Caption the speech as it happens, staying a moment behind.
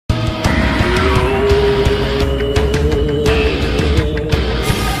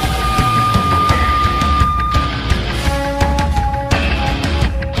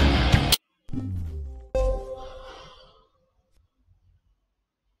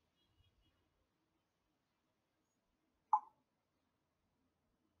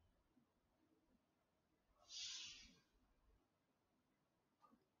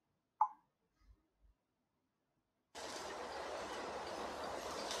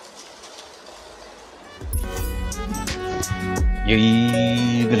E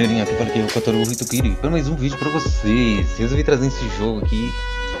aí, galerinha, aqui fala que é o Cataru Itupiri para mais um vídeo para vocês. Resolvi trazer esse jogo aqui,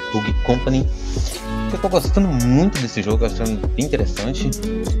 Bug Company. Eu tô gostando muito desse jogo, achando bem interessante.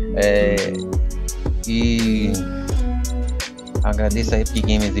 E agradeço a Epic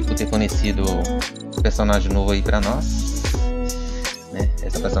Games por ter fornecido um personagem novo aí para nós, né?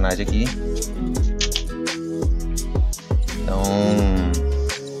 Essa personagem aqui. Então,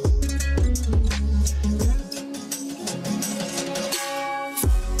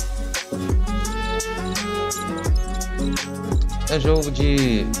 é jogo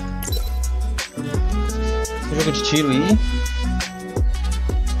de tiro aí.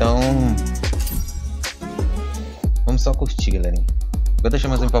 Então vamos só curtir, galerinha. Vou deixar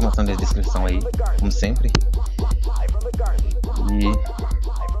mais informação na descrição aí, como sempre. E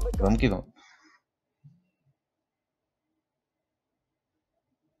vamos que vamos.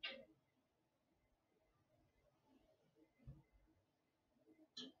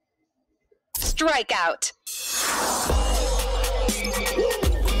 Strikeout.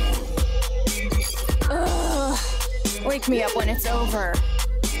 Wake me up when it's over.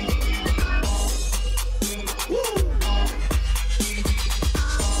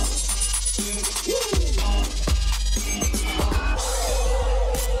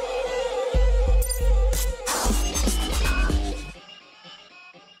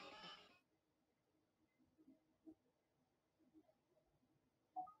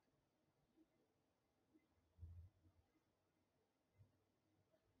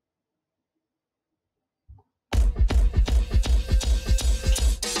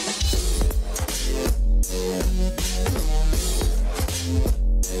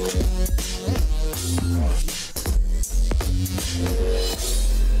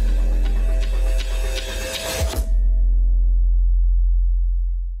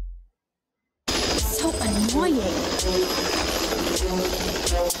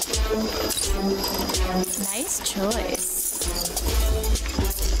 Nice choice.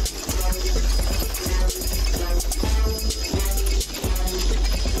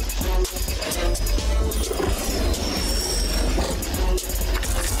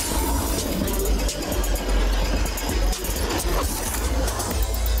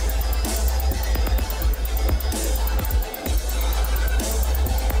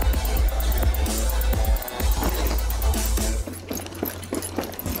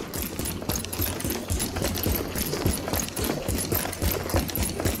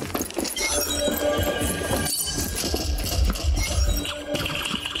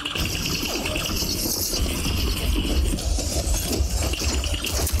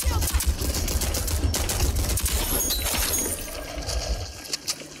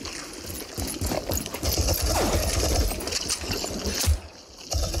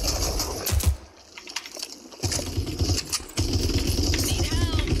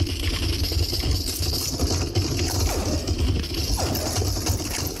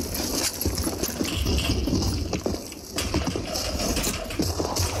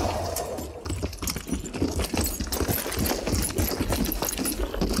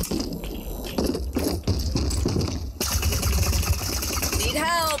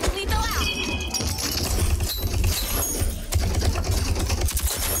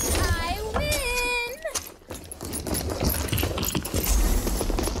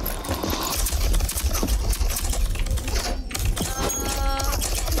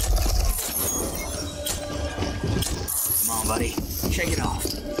 Buddy, shake it off.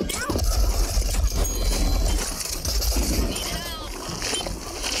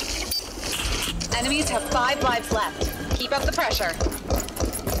 Enemies have 5 lives left. Keep up the pressure.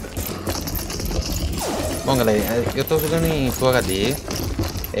 Bom, galera, eu tô jogando em Full HD.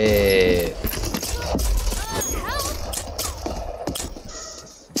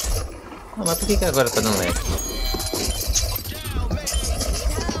 Ah, mas por que agora tá dando lag?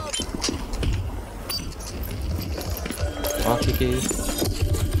 Ó, que é isso?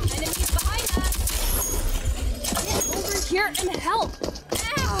 Over here and help.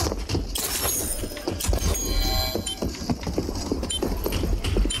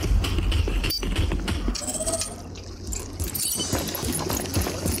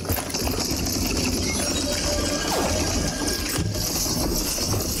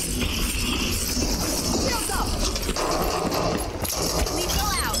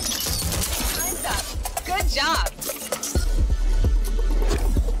 Good job.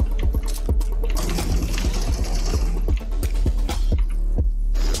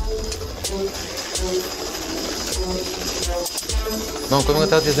 Bom, como eu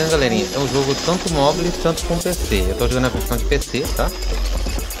estava dizendo, galerinha, é um jogo tanto mobile tanto com PC. Eu estou jogando a versão de PC, tá?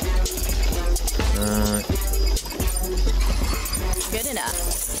 enough.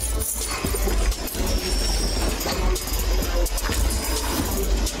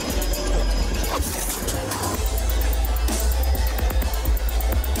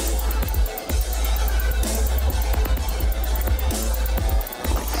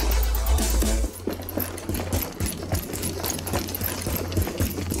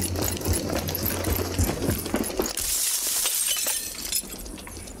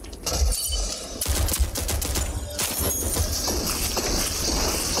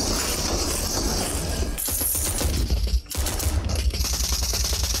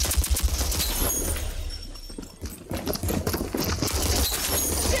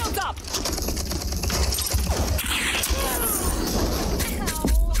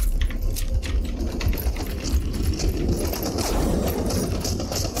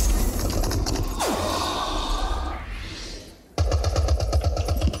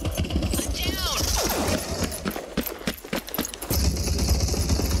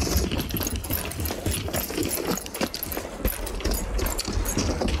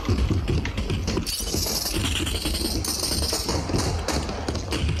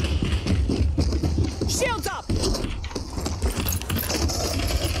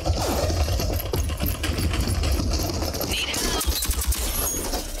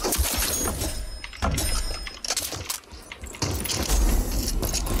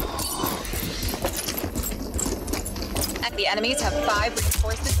 The enemies have 5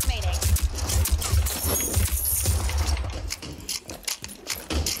 reinforcements remaining.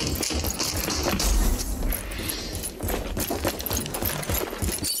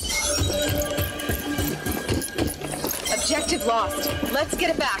 Objective lost. Let's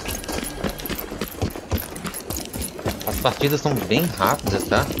get it back. As partidas são bem rápidas,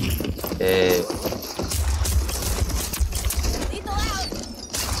 tá?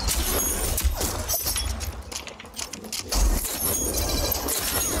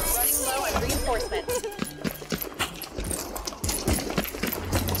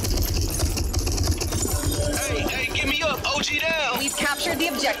 We've captured the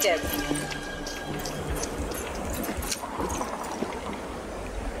objective.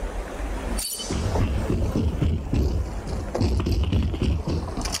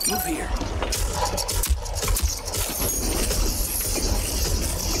 Move here.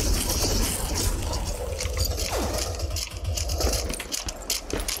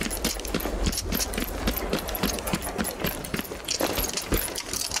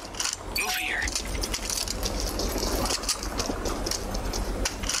 Move here.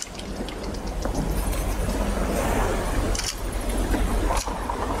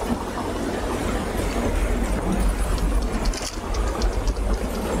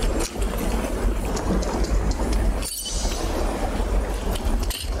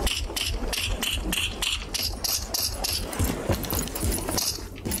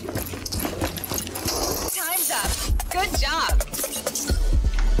 Time's up. Good job.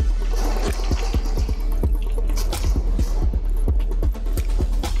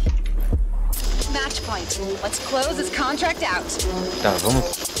 Match point. Let's close this contract out. Tá, vamos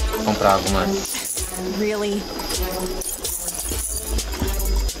comprar algumas. Really?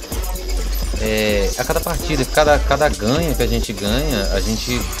 A cada partida, cada ganho que a gente ganha, a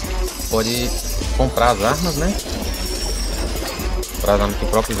gente pode comprar as armas, né? Comprar as armas que o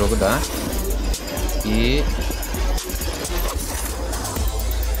próprio jogo dá. E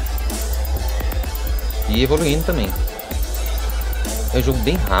evoluindo também. É um jogo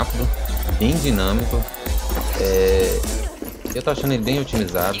bem rápido, bem dinâmico. Eu tô achando ele bem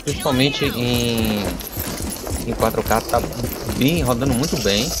otimizado, principalmente em 4K, tá bem, rodando muito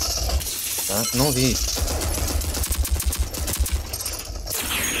bem. Tá? Não vi.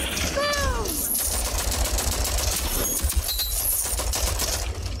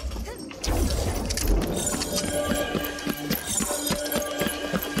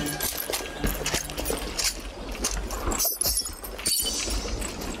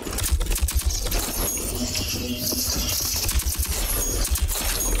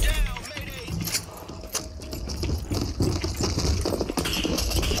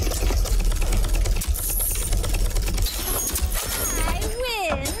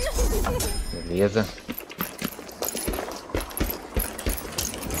 Beleza.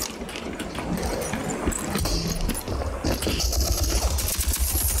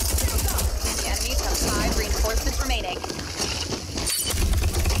 The enemies have 5 reinforcements remaining.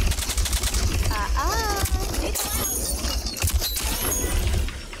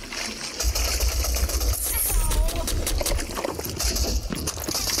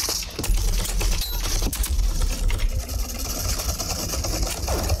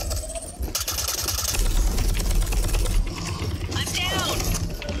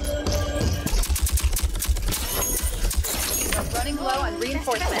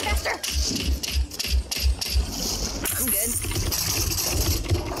 force faster. I'm good.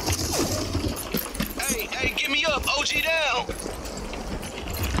 Hey, give me up, OG down.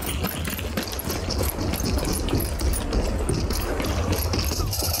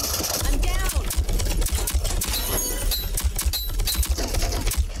 I'm down.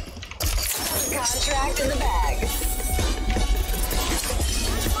 Contract in the bag.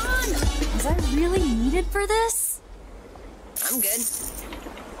 Come on. Was I really needed for this? I'm good.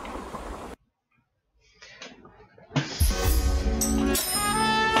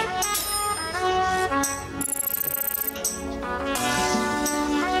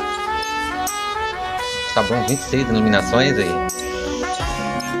 Tá bom, 26 eliminações aí.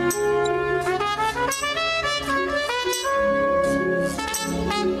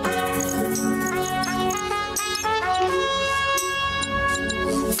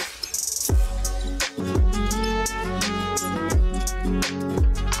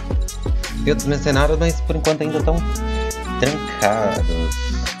 E outros mercenários, mas por enquanto ainda estão trancados.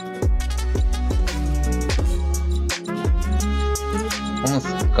 Vamos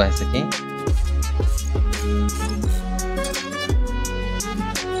com essa aqui.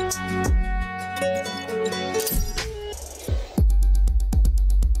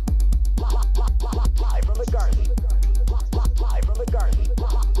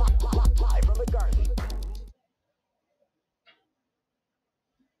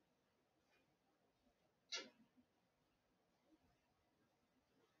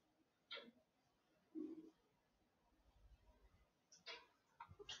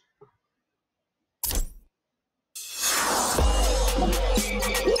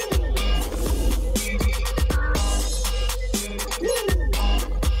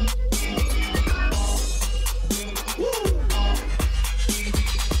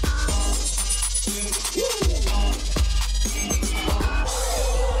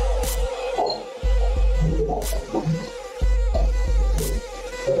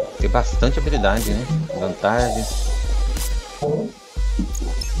 Tem bastante habilidade, né? Vantagens.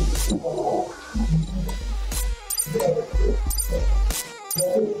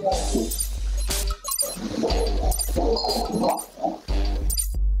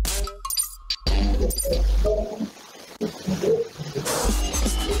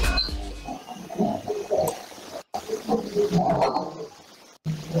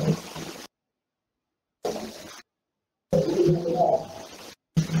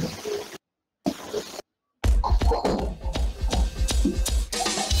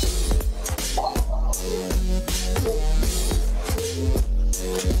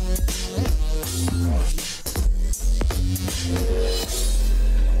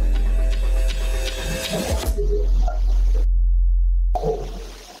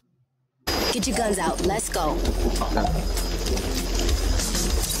 Get your guns out. Let's go.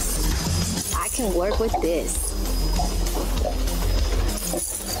 I can work with this.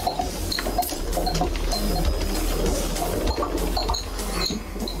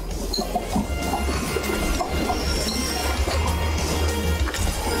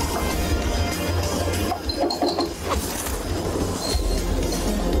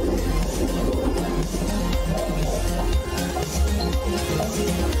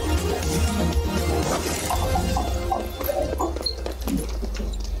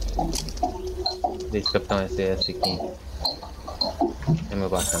 Desse capitão SS aqui é meu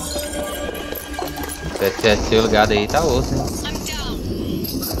bacana. Se esse SS ligado aí tá osso, hein?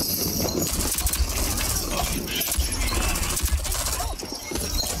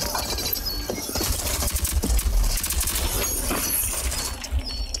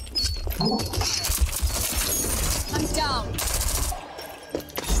 I'm down.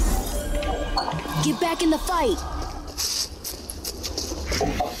 Get back in the fight.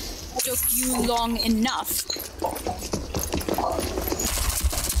 Took you long enough.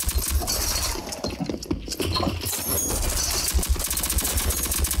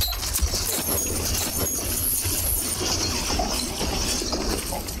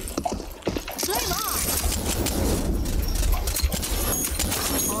 Flame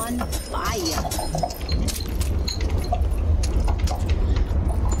on fire.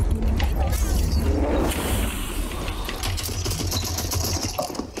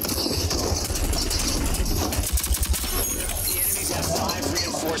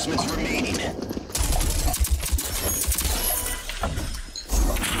 Reinforcements remaining.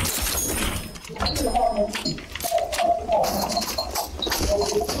 I'm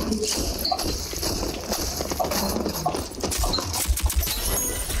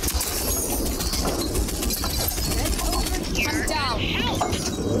down.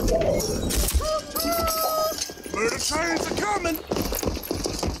 Murder trains are coming.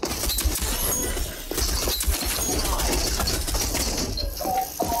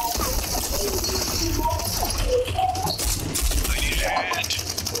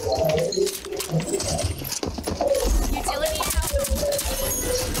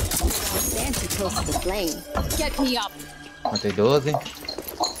 Zip me up. Matei 12.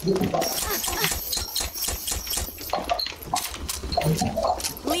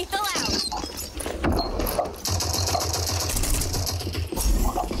 Lethal out.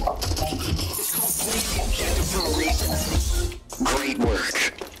 Great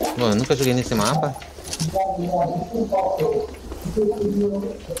work. Bom, eu nunca joguei nesse mapa.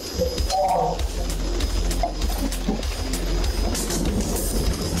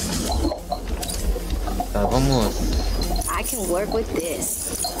 Tá, vamos. I can work with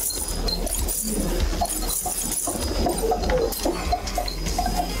this.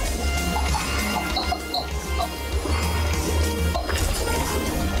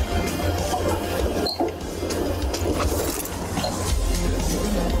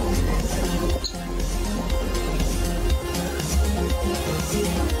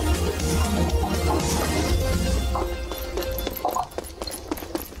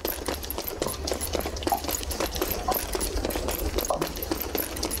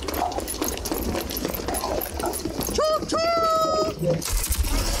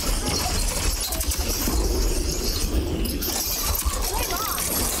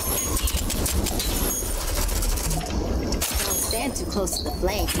 Close to the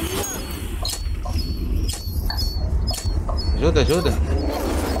flame. Ajuda, ajuda.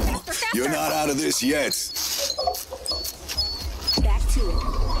 You're not out of this yet. Back to it.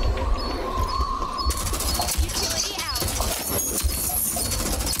 Utility out.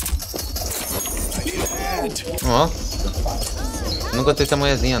 I need a hand. Nossa. Não gostei dessa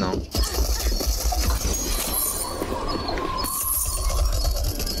moezinha, não.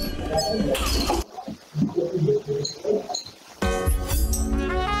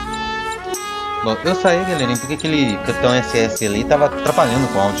 Bom, eu saí, galerinha, porque aquele capitão SS ali tava atrapalhando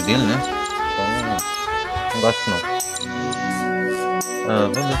com o áudio dele, né? Então, não gosto disso não.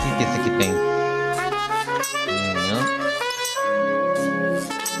 Vamos ver o que esse aqui tem.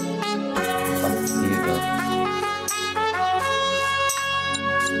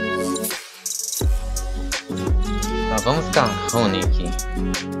 Tá, vamos ficar Rony aqui.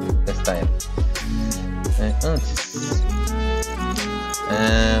 Testar ela. Antes.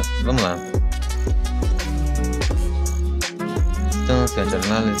 Vamos lá. Distância de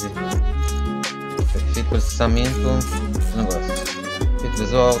análise. Efeito processamento. Não gosto. Efeito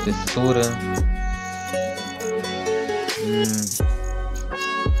visual, textura.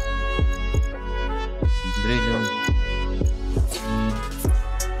 Brilho.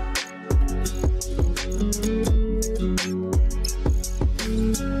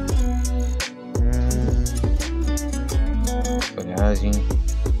 Folhagem.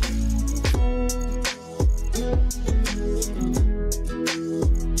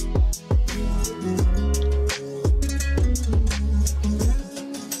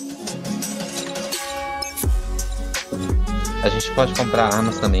 A gente pode comprar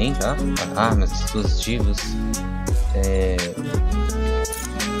armas também, tá? Armas, dispositivos.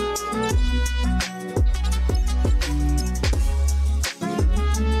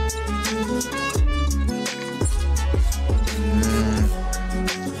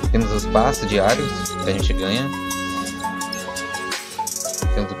 Temos os passos diários que a gente ganha.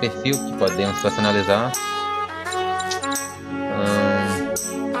 Temos o perfil que podemos personalizar.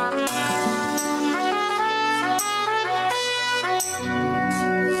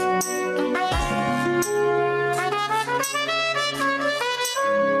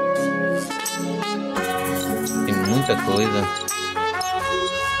 Tem muita coisa.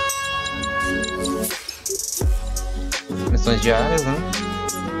 Missões diárias, né?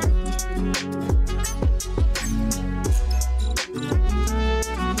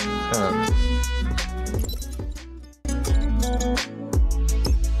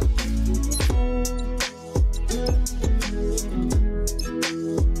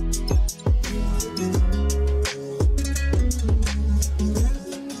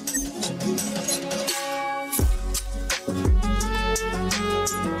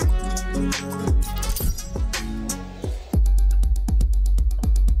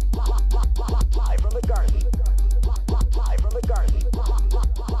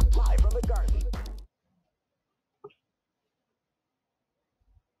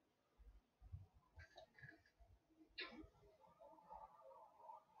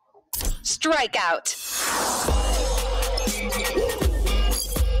 Strikeout.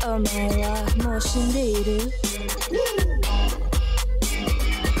 お前はもう死んでいる?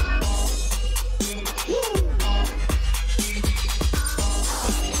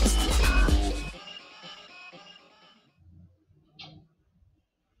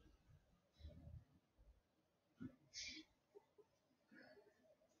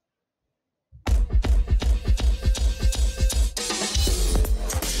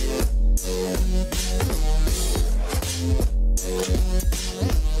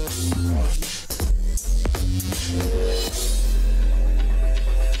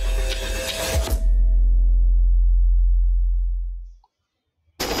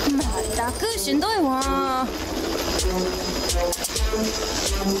まったくしんどいわ。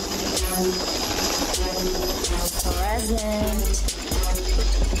Present.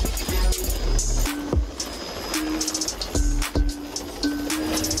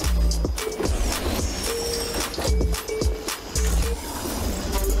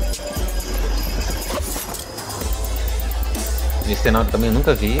 Esse cenário também eu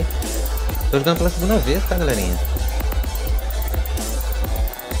nunca vi. Tô jogando pela segunda vez, tá, galerinha?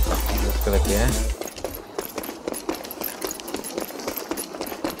 Vamos ver qual é que é.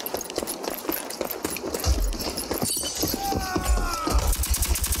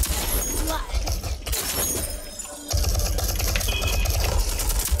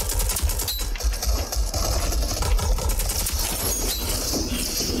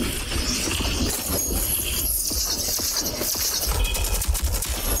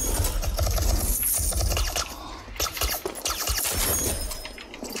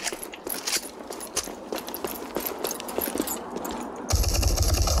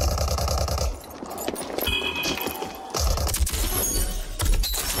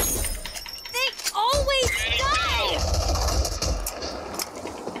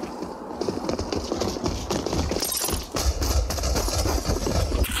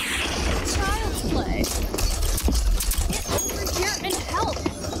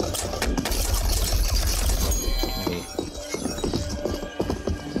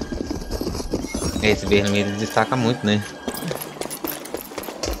 Esse vermelho destaca muito, né?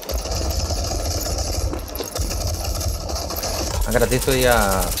 Agradeço aí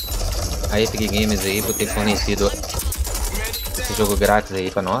a Epic Games aí por ter fornecido esse jogo grátis aí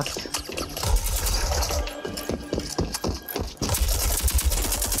pra nós.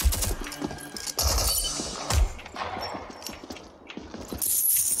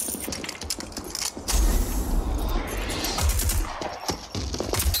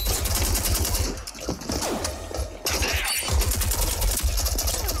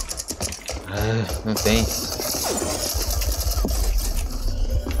 Não tem.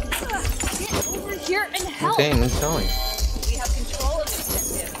 Não tem munição, hein?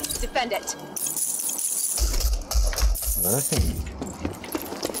 Agora sim.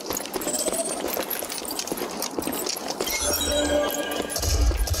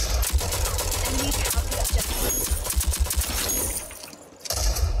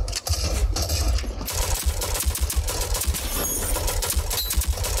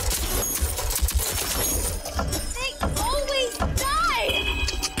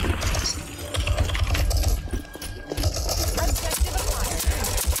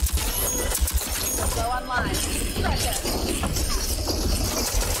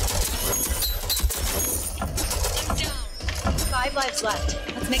 Lives left.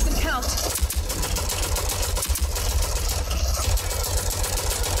 Let's make them count.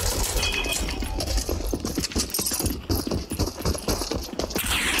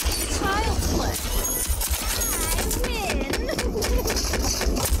 Child's play. I win.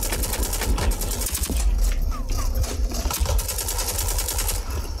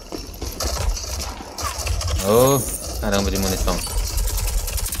 Oh, caramba de munição.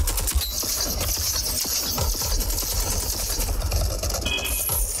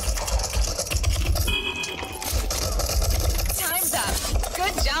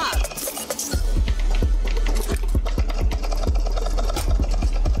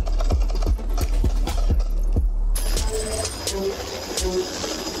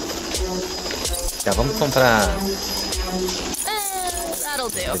 Já vamos comprar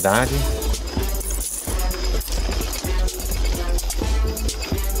idade.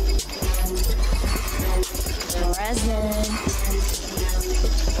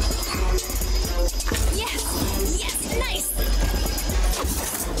 Yes, yes, nice.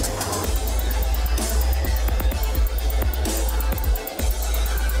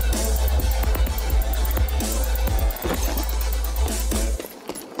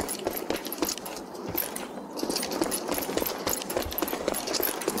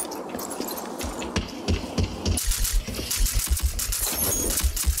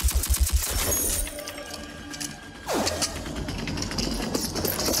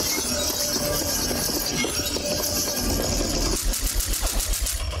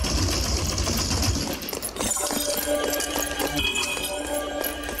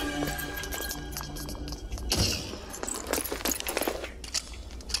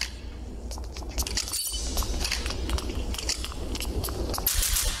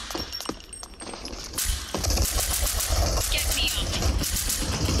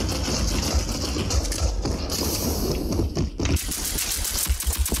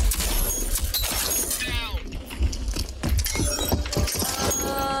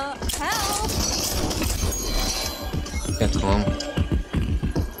 como.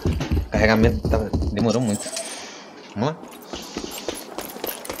 O carregamento demorou muito. Vamos lá.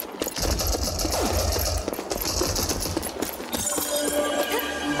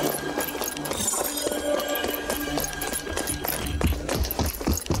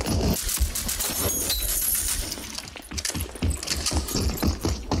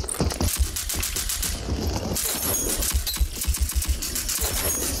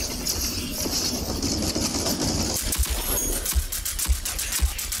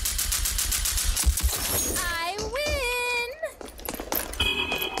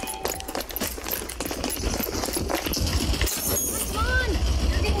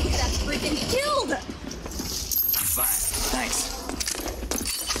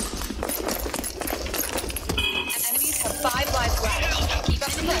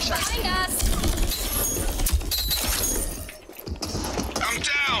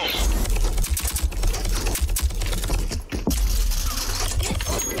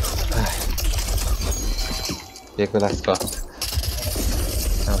 Pelas costas.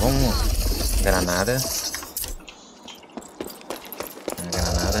 Então vamos. Granada.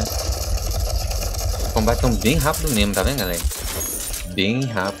 Granada. Os combates estão bem rápido mesmo, tá vendo, galera? Bem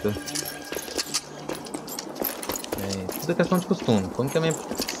rápido. Tudo é questão de costume. Como que é a minha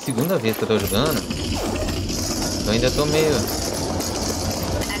segunda vez que eu tô jogando, eu ainda tô meio.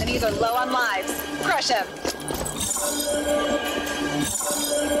 Enemies are low on lives. Crush him.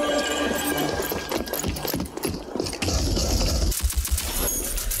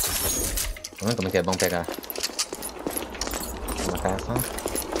 Como é que é bom pegar uma caça?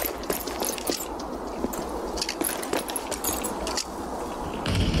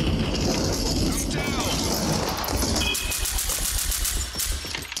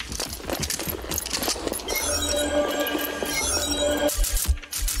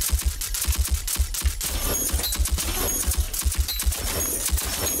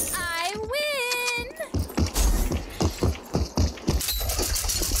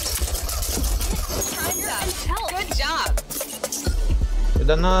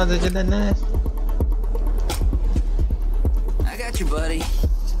 Danada de danada. I got you, buddy.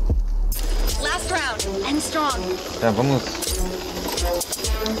 Last round. End strong. Tá, vamos.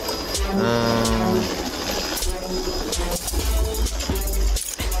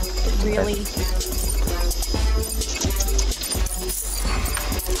 Really?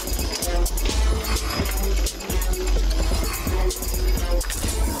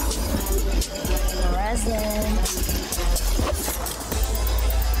 Present.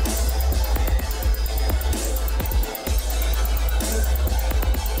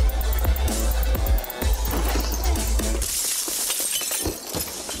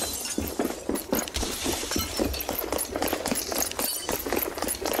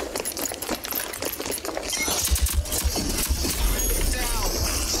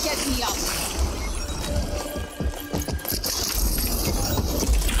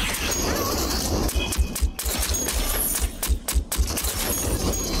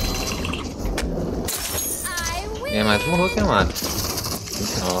 É mais um rosto queimado.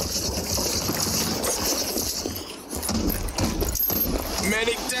 Nossa.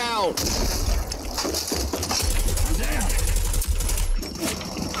 Medic down.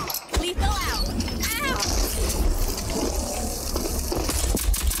 Lethal out.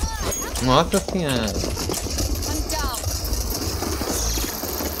 Nossa senhora. I'm down.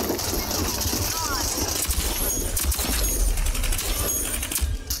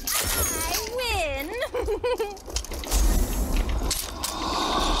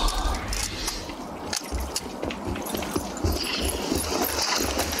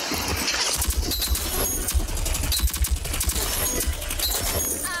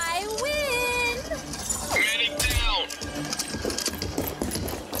 I win. Medic down.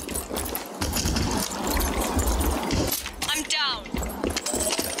 I'm down.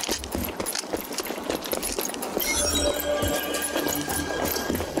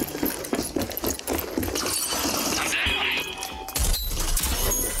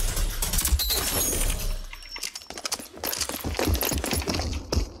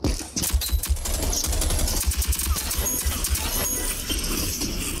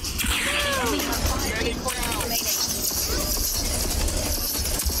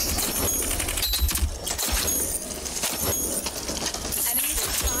 Enemies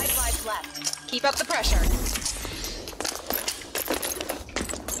with 5 lives left. Keep up the pressure.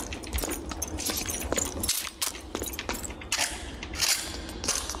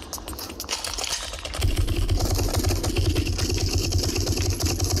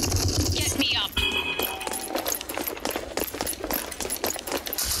 Get me up.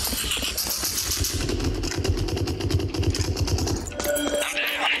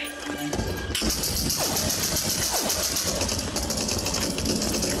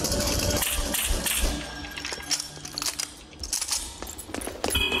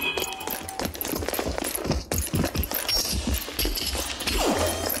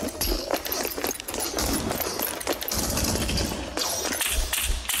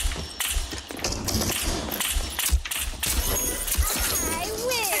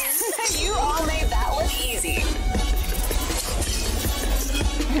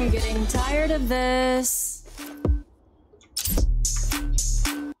 Getting tired of this.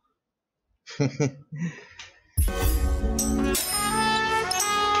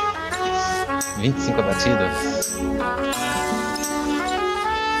 25 abatidas.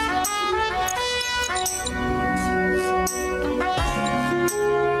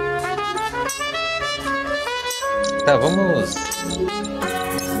 Tá, vamos.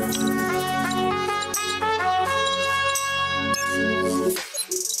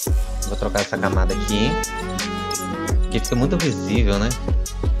 Vou trocar essa camada aqui, que fica muito visível, né?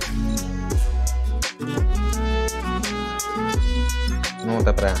 Vamos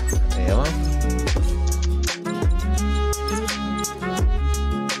voltar pra ela.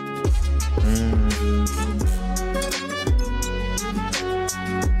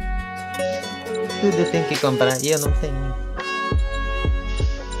 Tudo eu tenho que comprar e eu não tenho.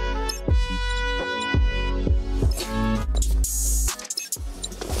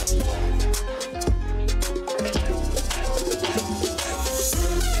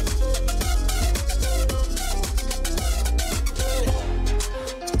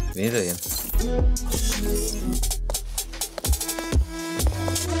 Vem aí.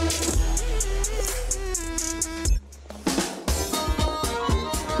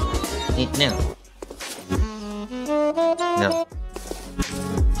 Não. Não.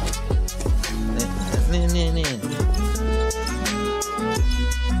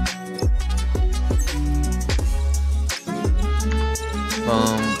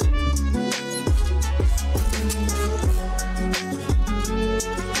 Bom.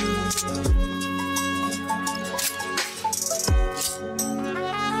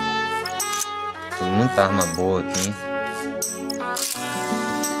 Tem muita arma boa aqui.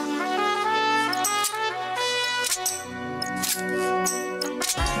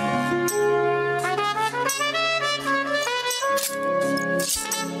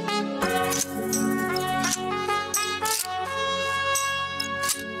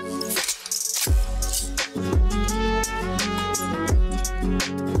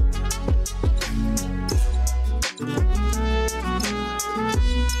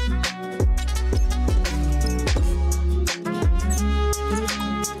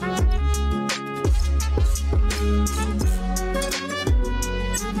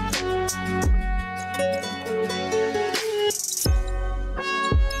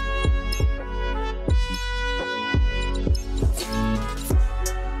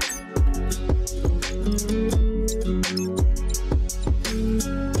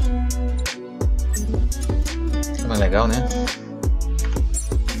 Legal, né?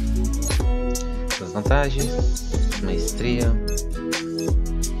 As vantagens, maestria.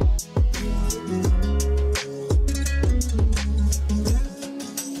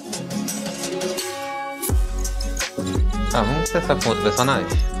 Ah, vamos testar com outro personagem.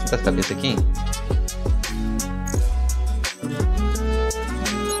 Vamos testar com esse aqui.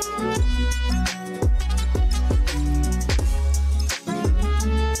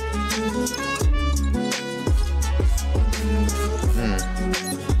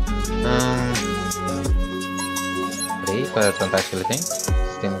 Qual é a vantagem que ele tem?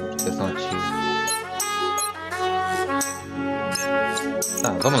 Sistema de proteção ativo.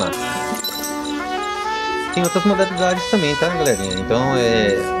 Tá, vamos lá. Tem outras modalidades também, tá, galerinha? Então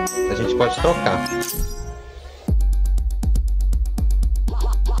a gente pode trocar.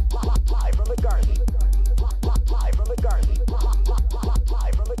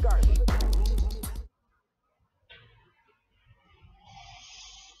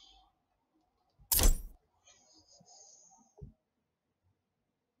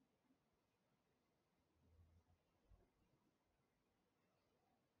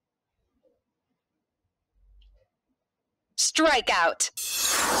 Strikeout.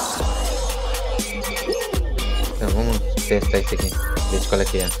 Então vamos testar isso aqui. Veja qual é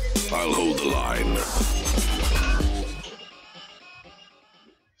que é. I'll hold the line.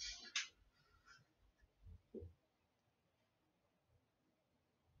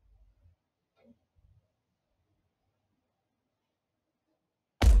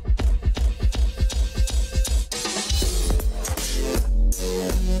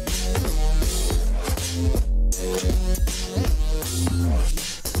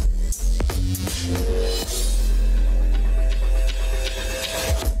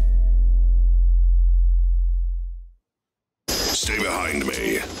 Stay behind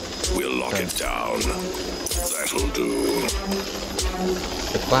me. We'll lock it down. That'll do.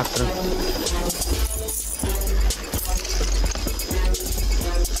 P4.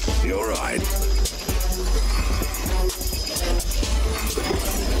 You're right.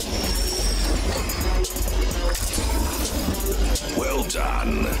 Well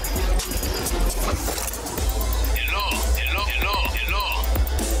done.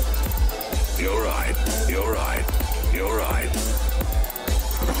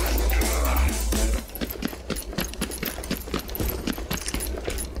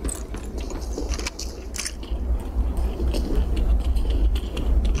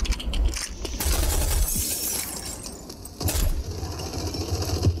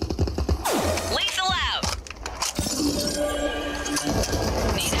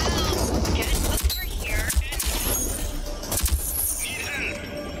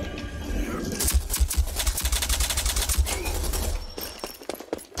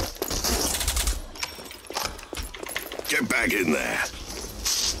 Get back in there.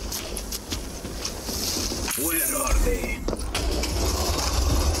 Where are they?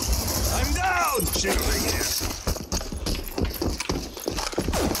 I'm down! Shooting here.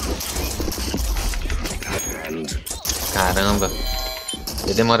 And Caramba.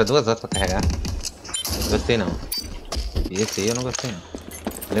 Ele demora 2 horas pra carregar. Gostei não. E esse aí eu não gostei não.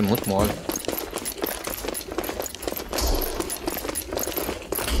 Ele é muito mole.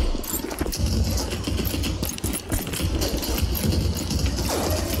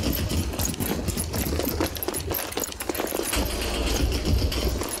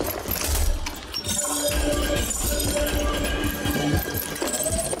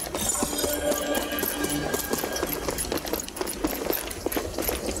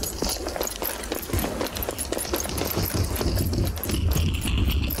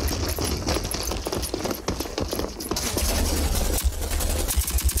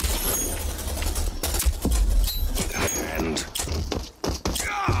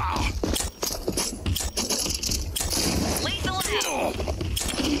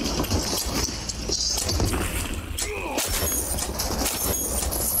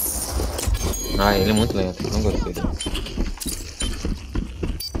 Ah, ele é muito lento, não gostei dele.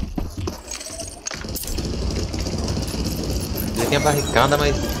 Ele tem a barricada,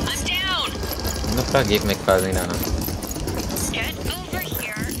 mas não fraguei como é que faz ainda não.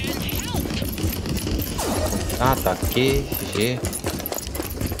 Ah, tá. Q, G.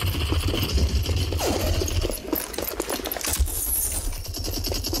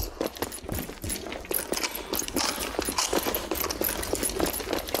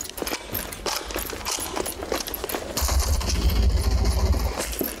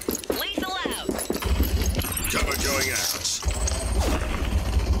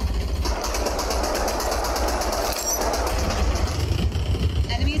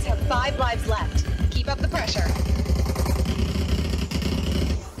 Enemies have 5 lives left. Keep up the pressure.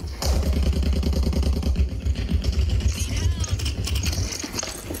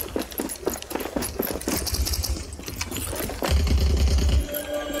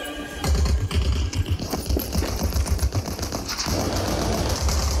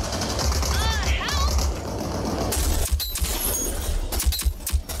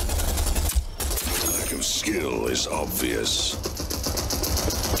 lack of skill is obvious.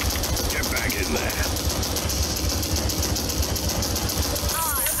 Get back in there.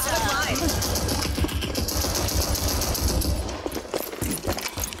 Out of line.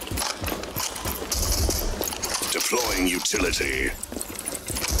 Deploying utility.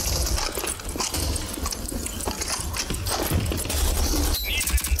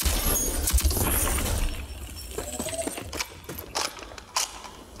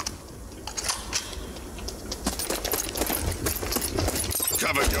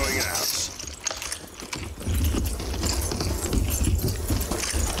 Cover going out.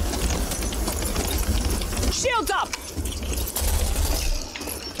 Shields up!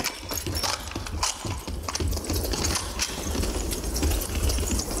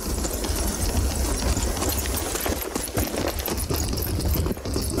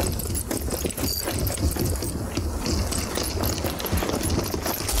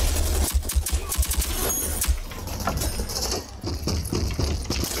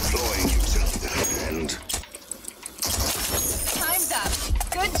 Deploying utility. And Time's up.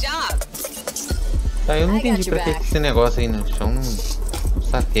 Good job. Tá, eu não entendi pra que esse negócio aí no chão, não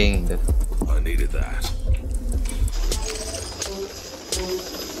saquei ainda. I needed that.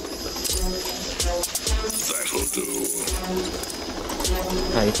 That'll do.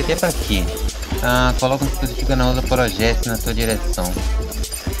 Ah, esse aqui é pra quê? Ah, coloca um dispositivo que não usa projétil na sua direção.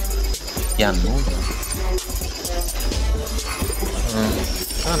 E anula?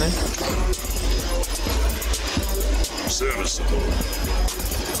 Ah, né? Serviceable.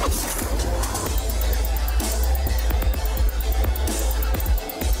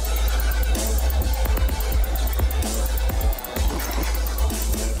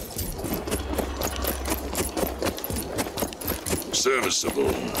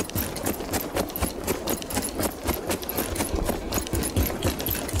 Serviceable.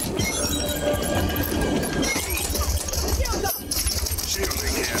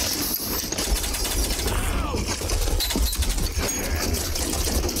 Shielding here.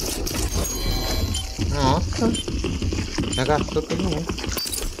 Nossa, já gastou todo mundo.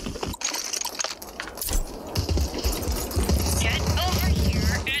 Get over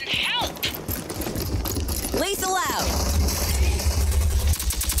here and help! Lethal out.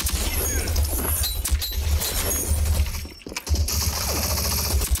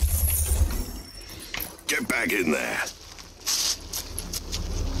 Get back in there.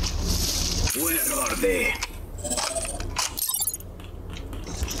 Where are they?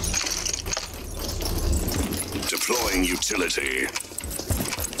 utility.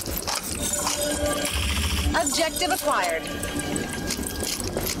 Objective acquired.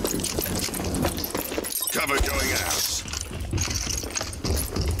 Cover going out.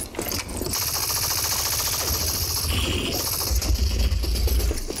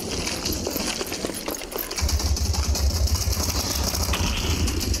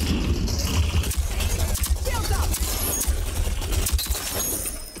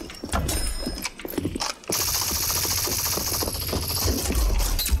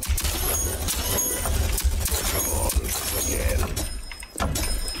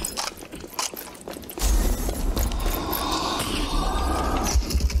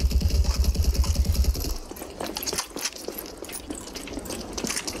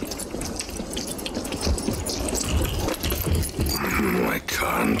 I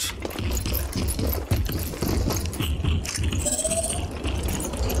can't.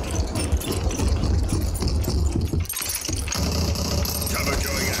 Cover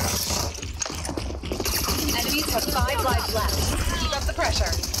going out. Enemies have 5 lives left. Keep up the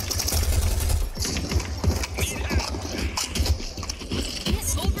pressure.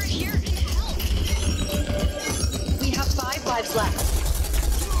 Get over here and help. We have 5 lives left.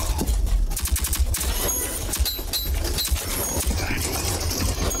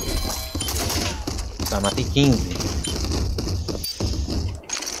 Tá, matei 15.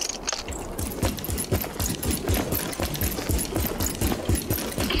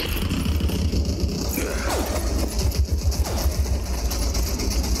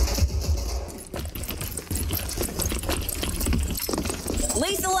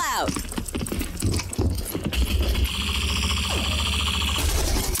 Lethal out.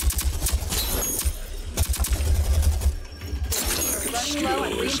 Running low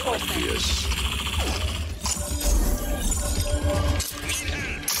on reinforcements. Obvious.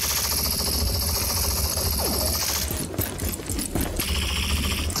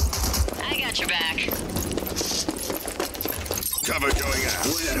 I got your back. Cover going out.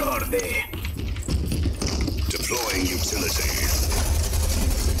 Where are they? Deploying utility.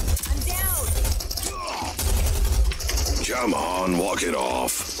 I'm down. Come on, walk it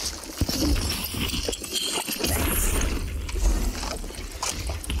off.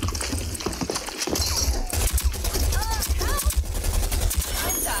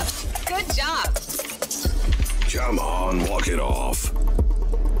 Time's up. Good job. Come on, walk it off.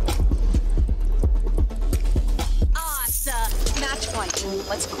 Awesome. Match point.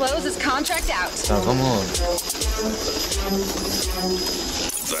 Let's close this contract out. Tá, vamos.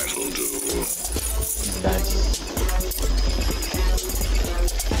 That'll do. Unidade.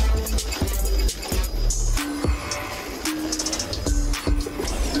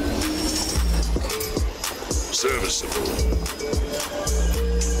 Serviceable.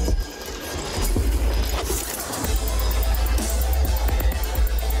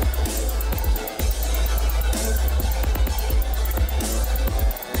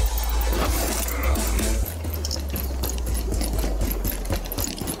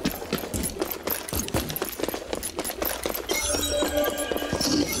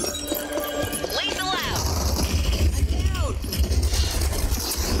 Lethal out.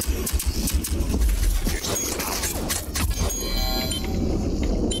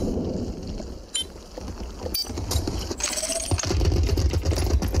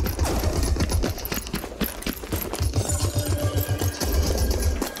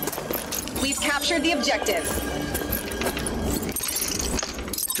 We've captured the objective.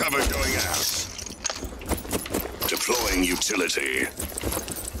 Cover going out. Deploying utility.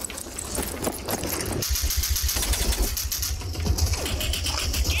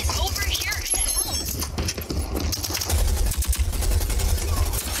 Get over here and help.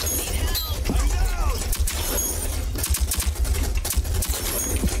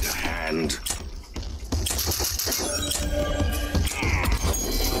 Need a hand.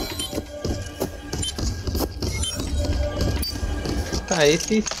 Tá,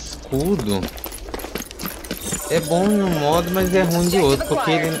 esse escudo é bom em um modo, mas é ruim de Objective outro,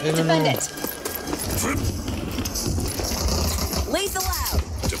 porque acquired. ele não... Defend it. Lethal out.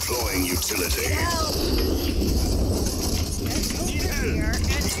 Deploying utility. Get over here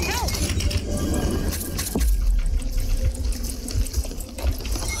and help.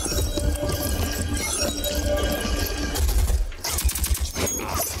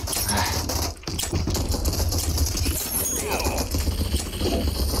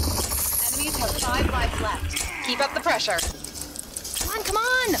 Enemies have 5 lives left. Keep up the pressure. Come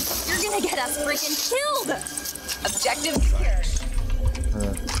on. You're gonna get us freaking killed. Objective secured.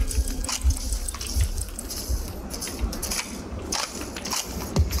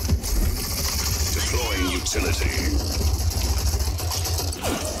 Deploying utility.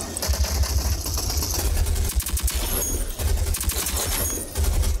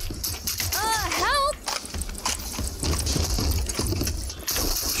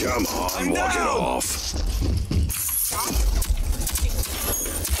 Come on, walk it off.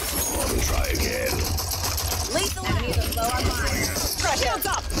 Try again. Lethal enemy to low on mine. Shields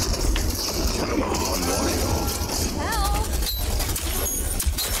up! Come on, walk it off. Help!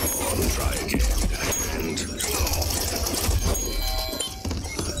 Come on, try again. And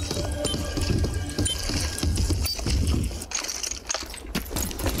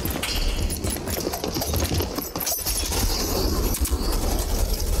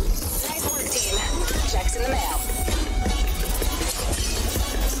Nice work, team. Checks in the mail.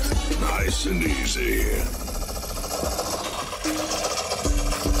 nice and easy.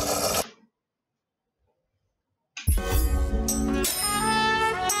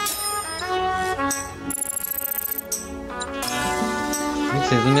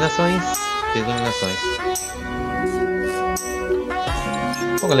 Eliminações. Eliminações.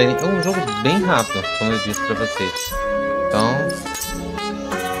 Bom, galera, é um jogo bem rápido, como eu disse pra vocês. Então,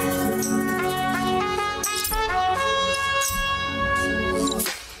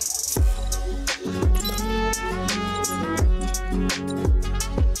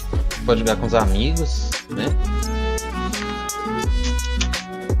 pode jogar com os amigos, né?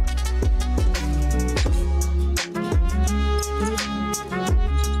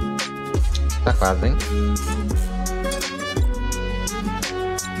 Tá quase, hein?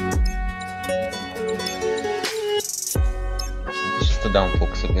 Deixa eu estudar um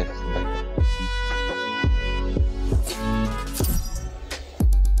pouco sobre isso.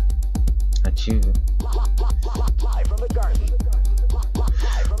 Ativo.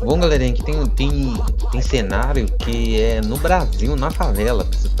 Bom, galerinha, aqui tem cenário que é no Brasil, na favela,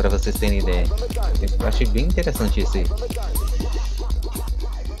 pra vocês terem ideia. Eu achei bem interessante isso aí.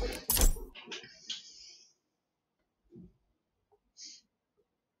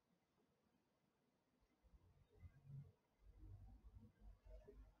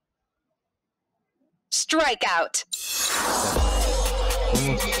 Strikeout.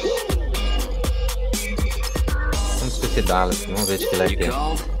 Vamos com esse Dallas, vamos ver de que vai ter.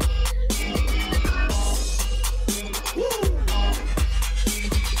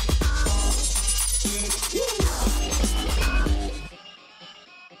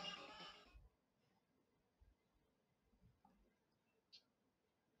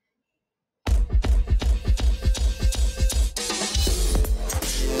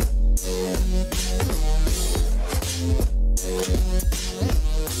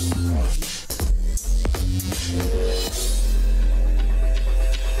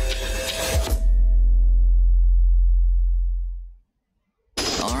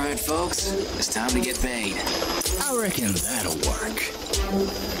 Folks, it's time to get paid. I reckon that'll work.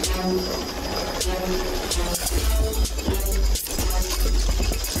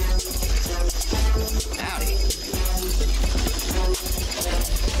 Howdy.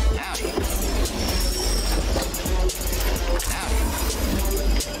 Howdy. Howdy.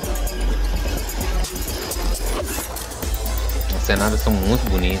 Os cenários são muito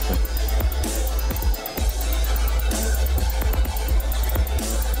bonitos.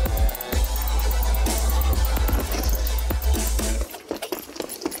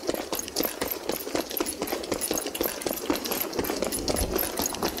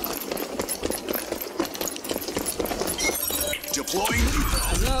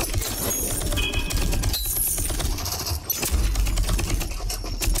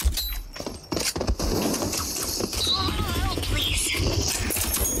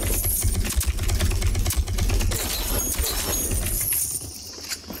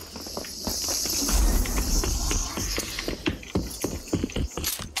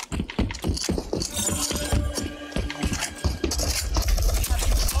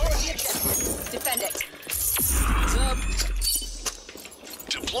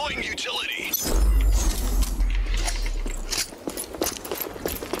 Deploying utility.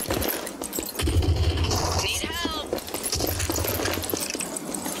 Need help.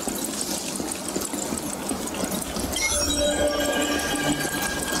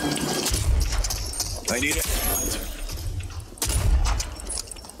 I need it.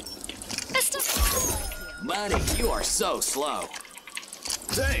 Buddy, you are so slow.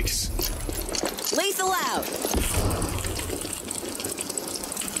 Thanks. Lethal out.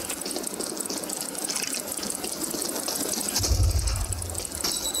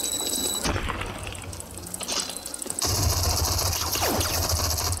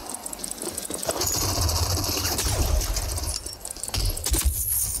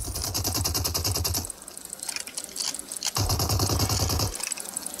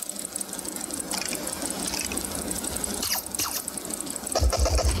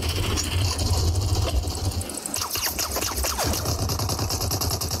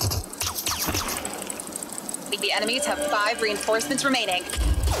 The enemies have 5 reinforcements remaining.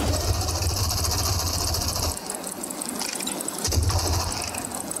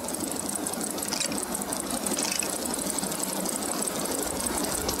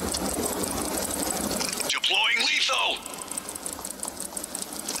 Deploying lethal.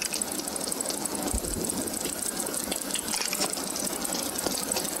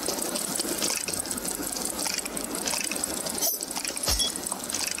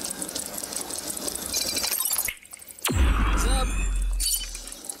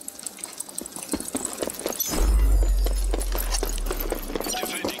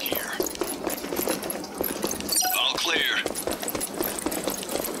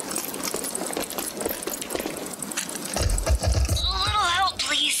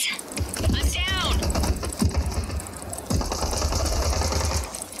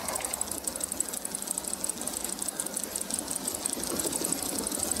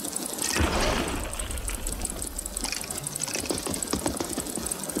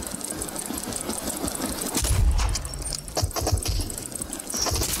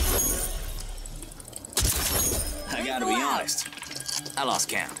 I lost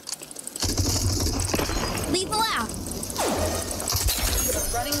count. Lethal out. We're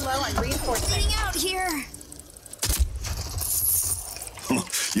running low on reinforcements. Getting out here.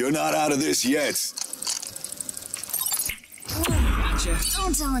 You're not out of this yet. Gotcha.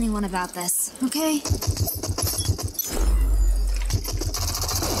 Don't tell anyone about this, okay?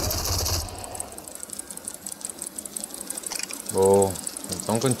 Oh,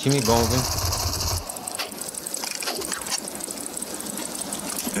 então com um time bom, viu?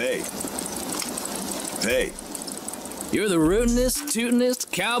 Hey. Hey. You're the rootinest,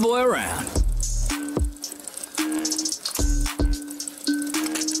 tootinest cowboy around.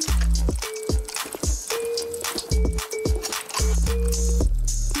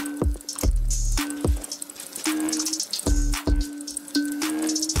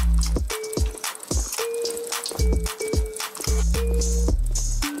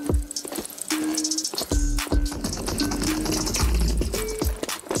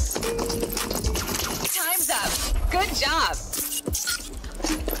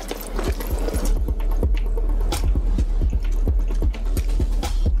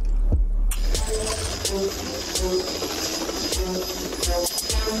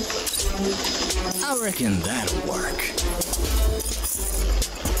 I reckon that'll work.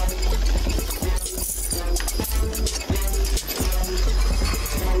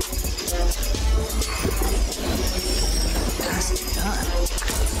 Nicely done.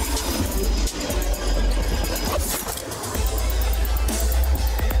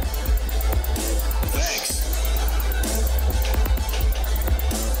 Thanks.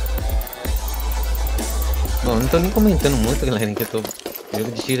 Bom, não tô nem comentando muito, galera, que eu tô... Jogo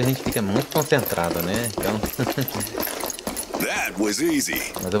de tiro a gente fica muito concentrado, né? Então... That was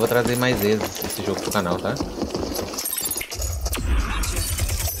easy. Mas eu vou trazer mais vezes esse jogo pro canal, tá?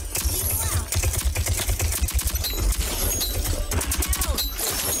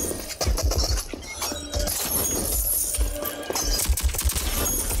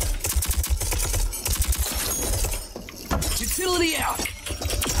 Utility out.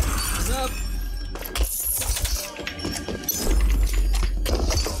 What's up?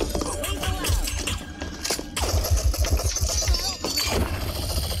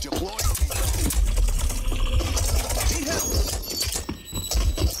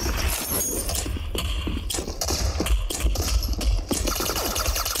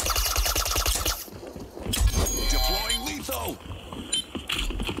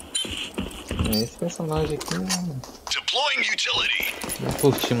 Esse personagem aqui Deploying utility. não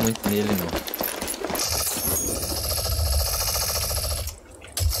curti muito nele, não.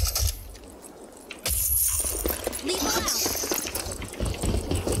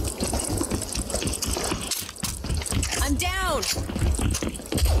 I'm down.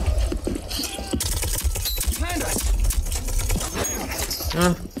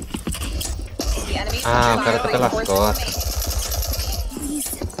 The enemies Ah, o have cara tá 5 pelas reinforcements costas.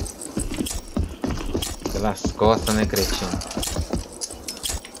 Pelas costas, né, cretino?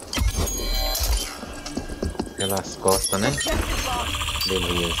 Pelas costas, né?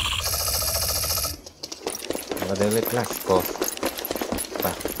 Beleza. Agora deve ler pelas costas.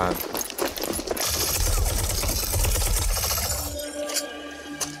 Safado.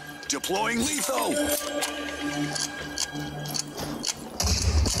 Deploying lethal.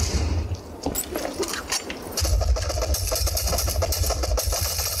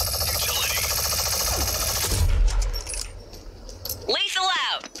 Lethal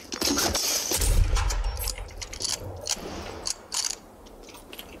out.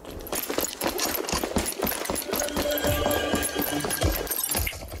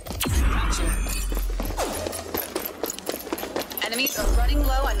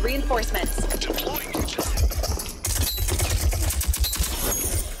 reinforcements. Deploying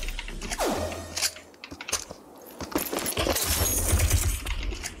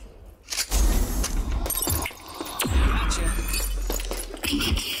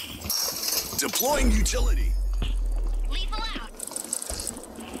Deploying utility. Lethal out.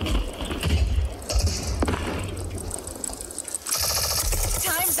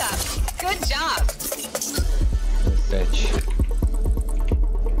 Time's up. Good job. 7.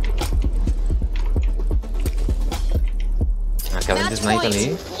 Aquela de Match sniper point.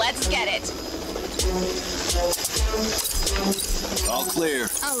 ali. Let's get it. All clear.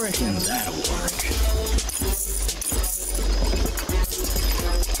 I reckon that'll work.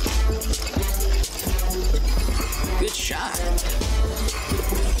 Good shot.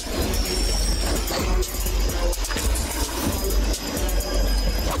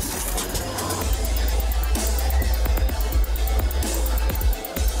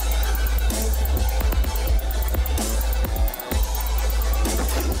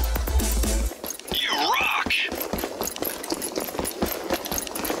 You rock.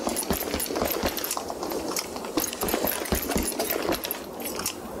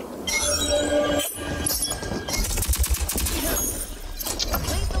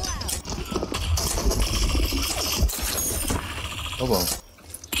 Tá bom.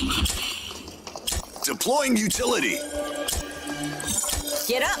 Deploying utility.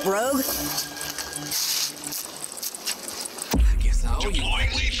 Get up, rogue. I guess I'll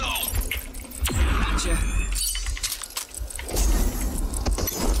Deploying lethal. gotcha.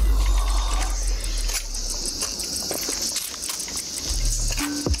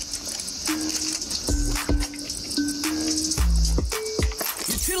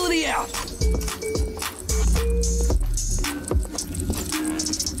 Utility out.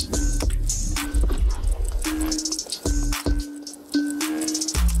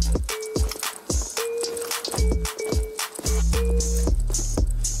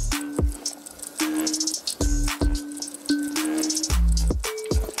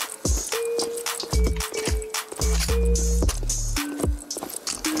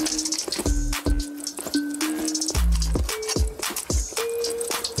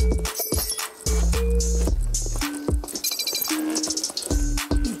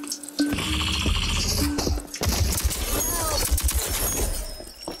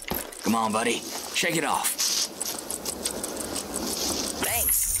 Come on, buddy. Shake it off.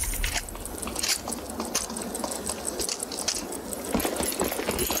 Thanks.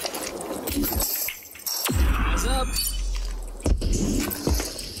 Eyes up.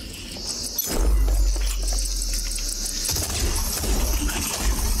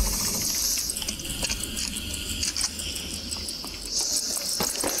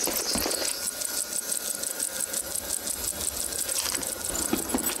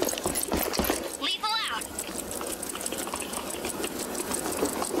 Lethal out.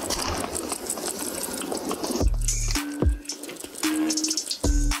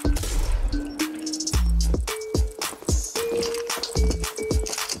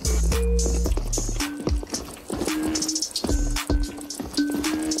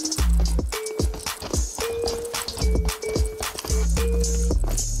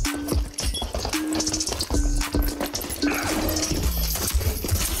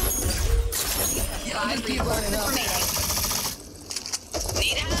 Five reinforcements remaining.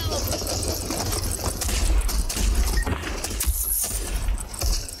 Need help.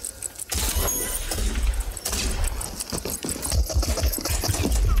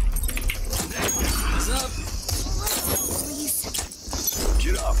 Eyes up.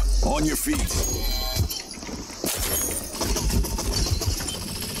 Get up. On your feet.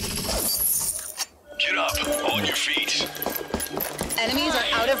 Get up. On your feet. Enemies are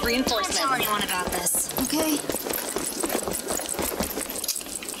out of Don't tell reinforcements. anyone about this. Okay.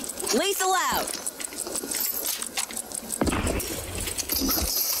 Lethal out.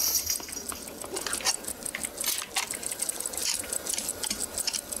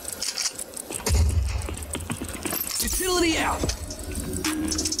 Utility out.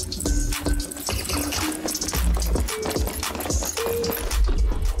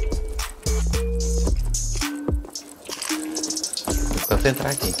 Só você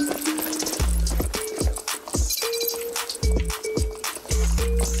entrar aqui.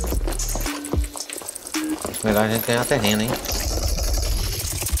 Melhor a gente ganhar terreno, hein?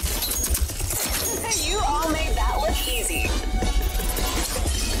 You all made that look easy.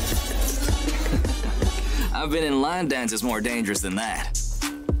 I've been in line dances more dangerous than that.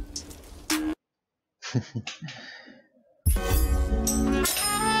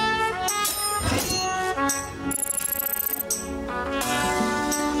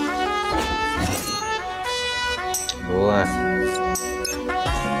 Boa.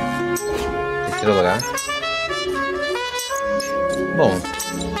 Terceiro lugar. Bom.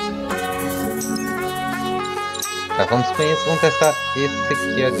 Tá, vamos conhecer, vamos testar esse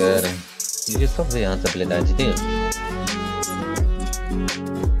aqui agora. Deixa eu só ver antes a habilidade dele.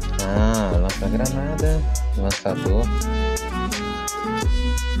 Ah, lança granada, lançador.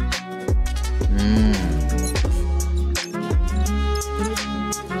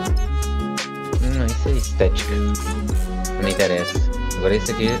 Isso é estética. Não me interessa. Agora esses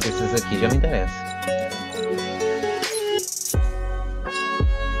aqui já me interessam.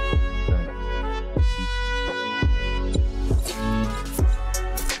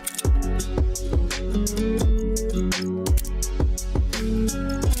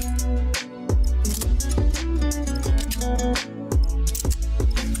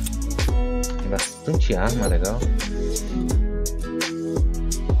 Tem bastante arma, legal.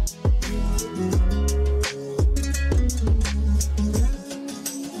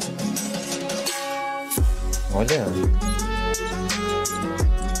 Olha.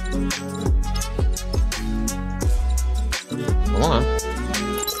 Vamos lá.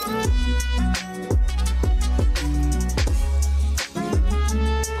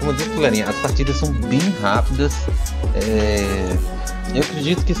 Como eu disse, galerinha, as partidas são bem rápidas. Eu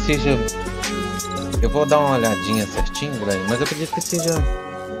acredito que seja... Eu vou dar uma olhadinha certinho, galera, mas eu acredito que seja...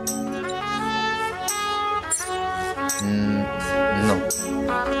 Não.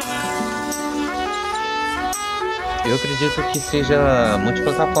 Eu acredito que seja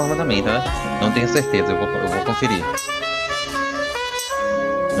multiplataforma também, tá? Não tenho certeza, eu vou conferir.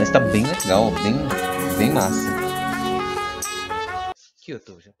 Mas tá bem legal, bem massa. Aqui eu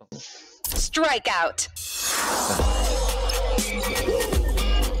tô, Japão. Strikeout.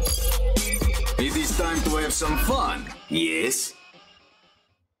 It is time to have some fun. Yes?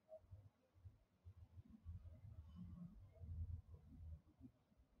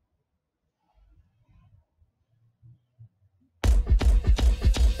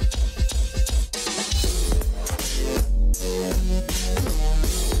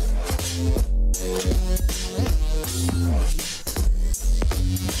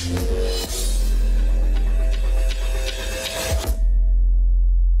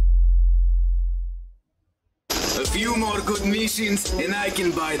 A few more good missions and I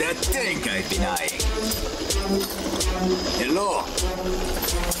can buy that tank I've been eyeing. Hello.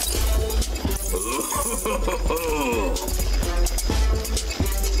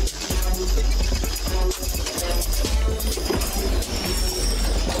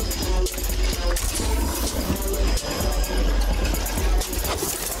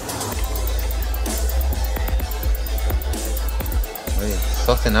 Olha,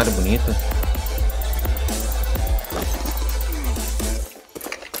 só cenário bonito.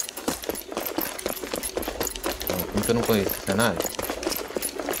 Como que eu não conheço esse cenário?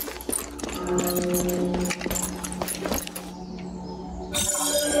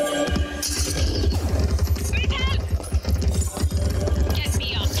 Get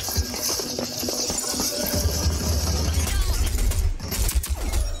me up.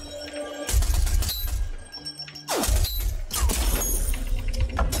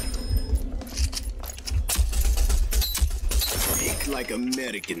 Speak like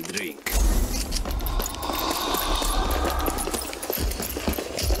American drink.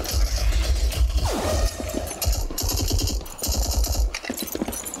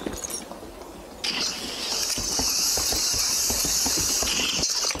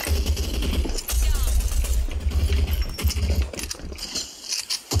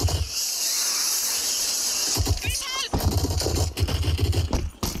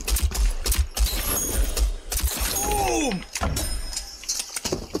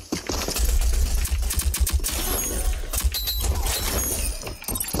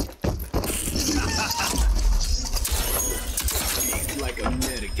 Like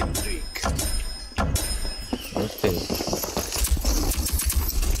American drink. Gostei.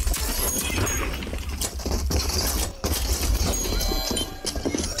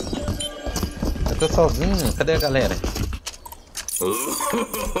 Eu tô sozinho, cadê a galera?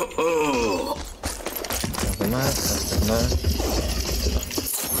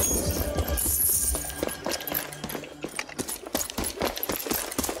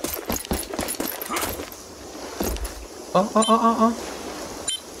 Vamos lá. Ó.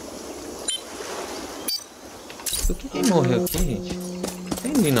 Por que quem morreu aqui, gente? Não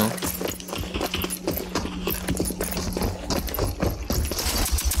entendi, não.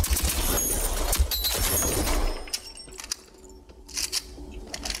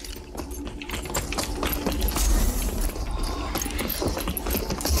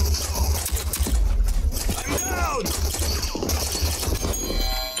 I'm out!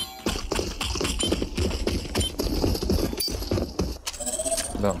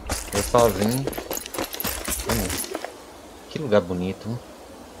 sozinho. Olha, que lugar bonito.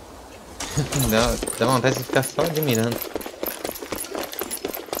 Dá vontade de ficar só admirando.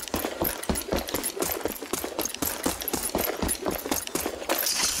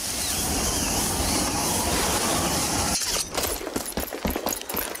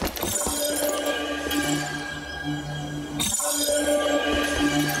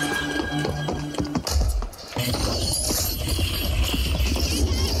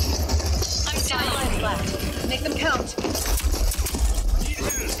 Make them count.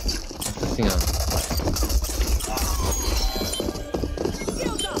 Assim, ó.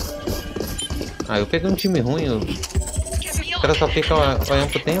 Ah, eu peguei um time ruim. Os caras só ficam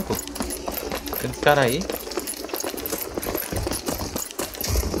olhando pro tempo. Aqueles caras aí.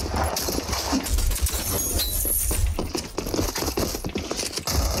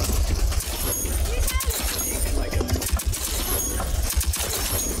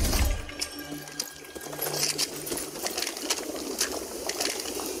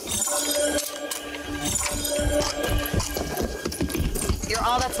 You're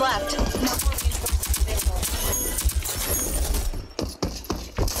all that's left.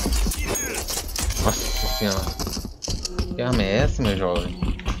 Nossa senhora. Que arma é essa, meu jovem?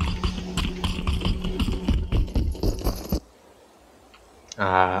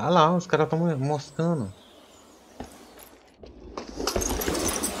 Ah, olha lá, os caras estão moscando.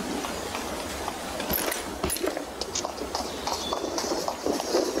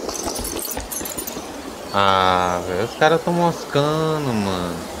 Ah, velho, os caras estão moscando,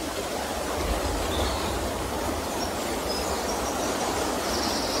 mano.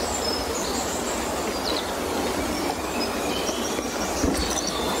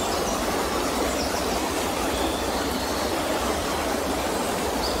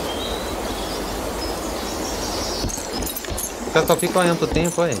 Os caras só ficam olhando pro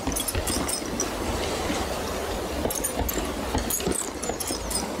tempo, aí.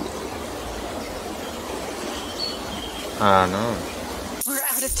 Ah, não. We're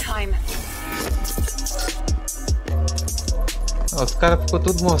out of time. Ah, os caras ficou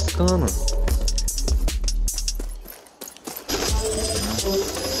tudo moscando.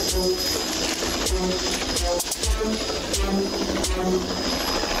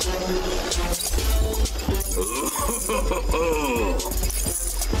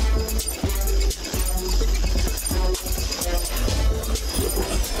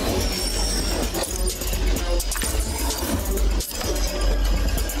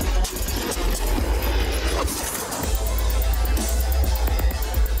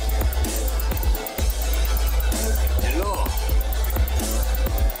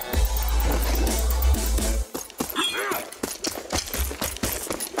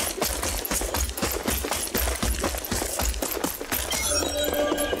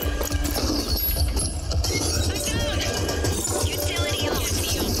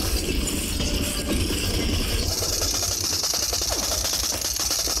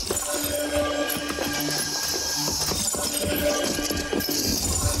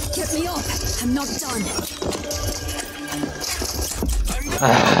 Get me up. I'm not done.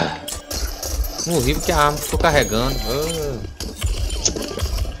 Ah, morri porque a arma ficou carregando.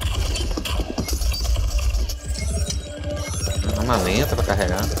 Arma lenta pra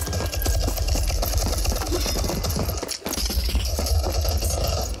carregar.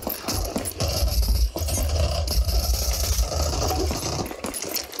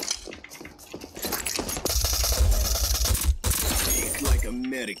 Like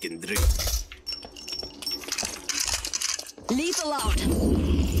American drink. Lethal out.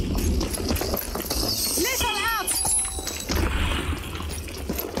 Lethal out!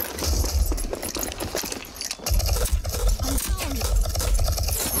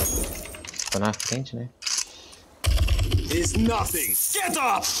 Tô na frente, né? Is nothing. Get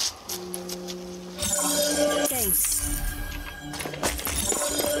up! Thanks.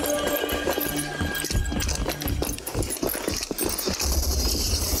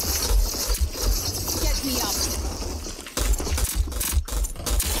 Get me up.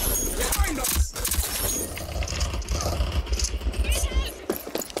 Behind us!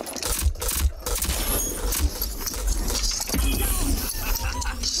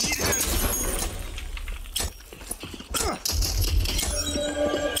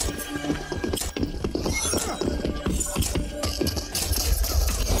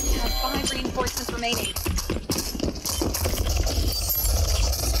 We have 5 reinforcements remaining.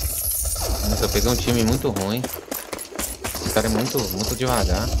 Nossa, eu peguei um time muito ruim. Esse cara é muito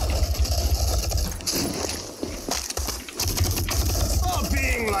devagar. Stop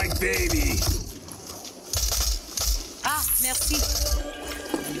being like baby. Ah, merci.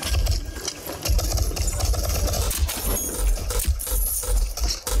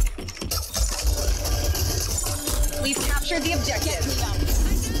 captured the objective.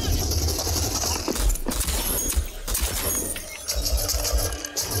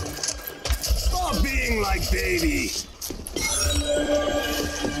 Stop being like baby.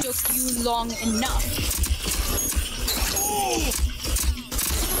 Took you long enough.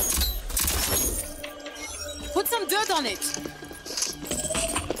 Put some dirt on it.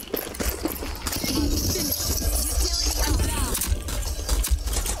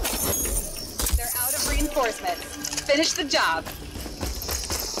 They're out of reinforcements. Finish the job.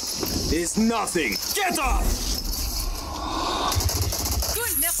 It's nothing. Get up!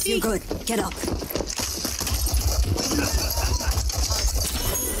 Good, merci. You're good. Get up.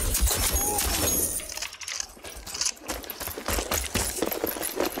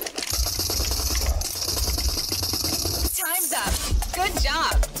 Time's up. Good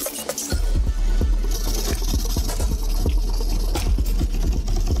job.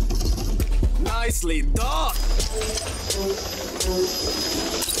 Nicely done.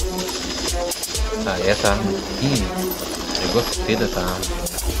 Tá, essa arma aqui, eu gostei dessa arma.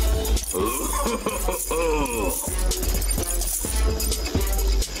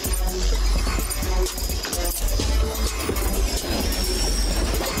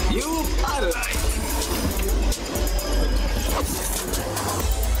 You alright?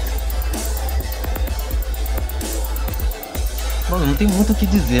 Bom, não tem muito o que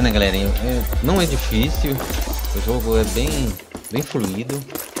dizer, né, galerinha? Não é difícil, o jogo é bem fluido.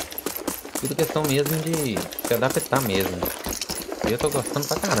 Tudo questão mesmo de se adaptar mesmo. Eu tô gostando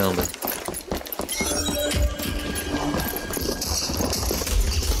pra caramba.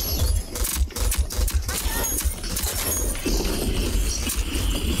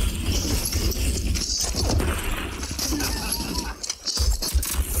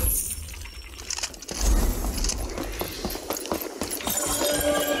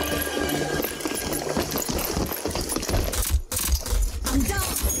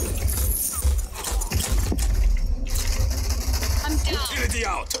 Utility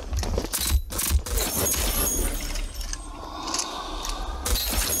out.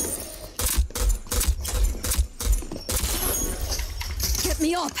 Get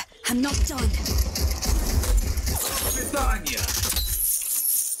me up. I'm not done. Britannia.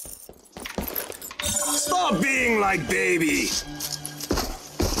 Stop being like baby.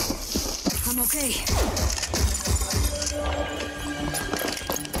 I'm okay.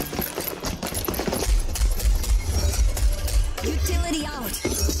 Utility out.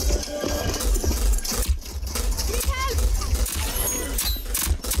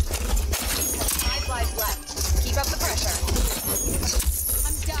 Five lives left. Keep up the pressure.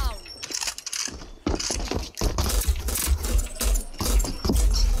 I'm down.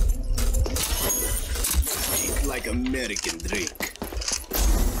 Drink like American drink.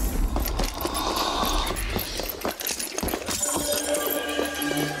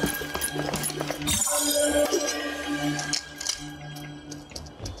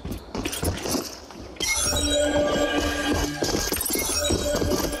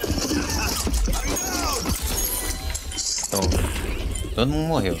 Então, todo mundo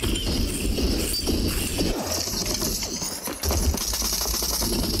morreu.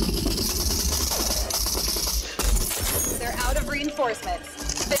 They're out of reinforcements.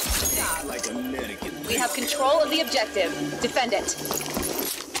 Finish the job. Like American We drink. have control of the objective. Defend it.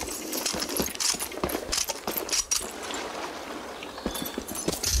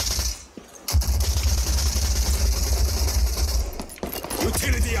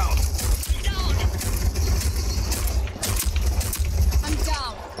 Utility out. I'm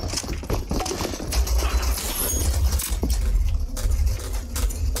down.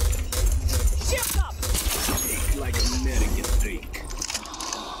 Shift up. Drink like American drink.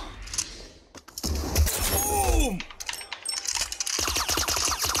 Boom!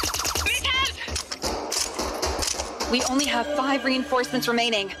 We only have 5 reinforcements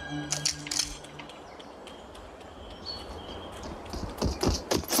remaining.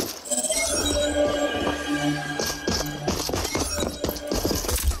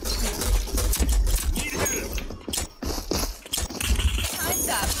 Need help. Time's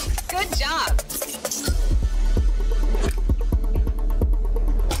up. Good job.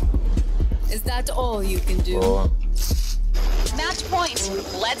 Is that all you can do? Boa. Match point.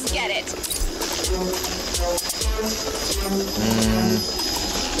 Let's get it.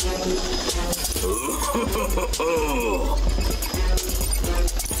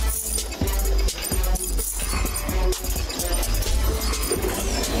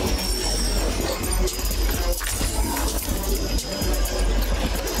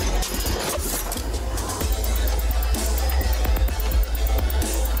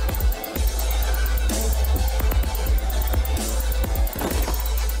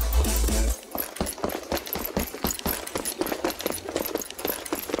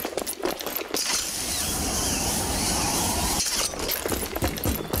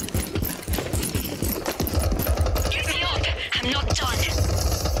 I'm not done.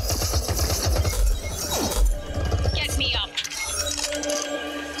 Get me up.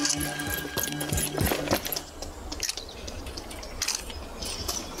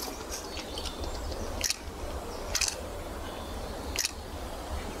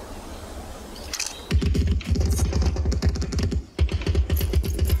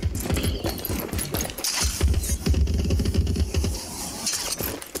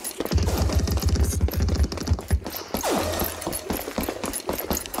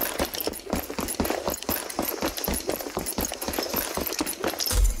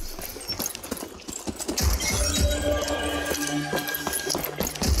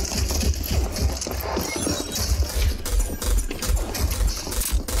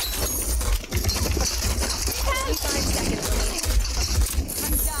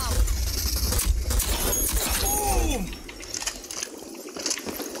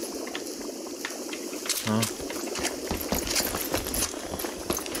 Ah.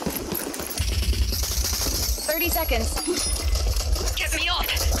 30 seconds. Get me up.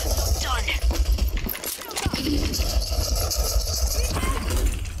 Done.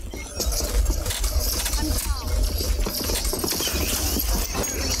 I'm down.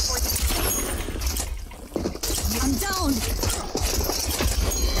 I'm down.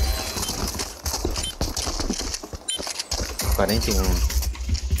 41.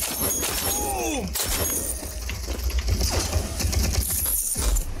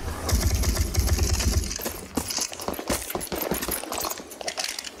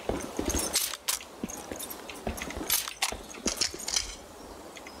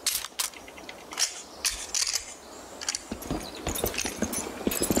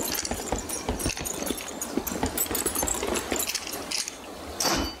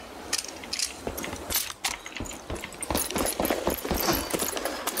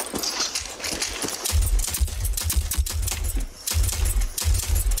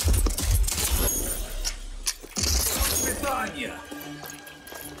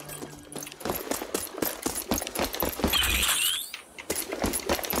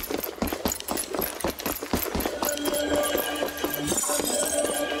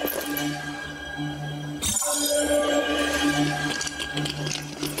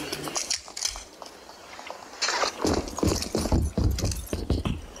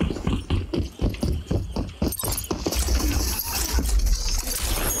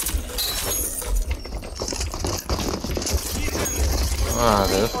 Ah,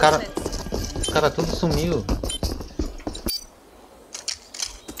 velho, os cara tudo sumiu.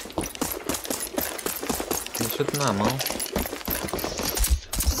 Deixa eu na mão.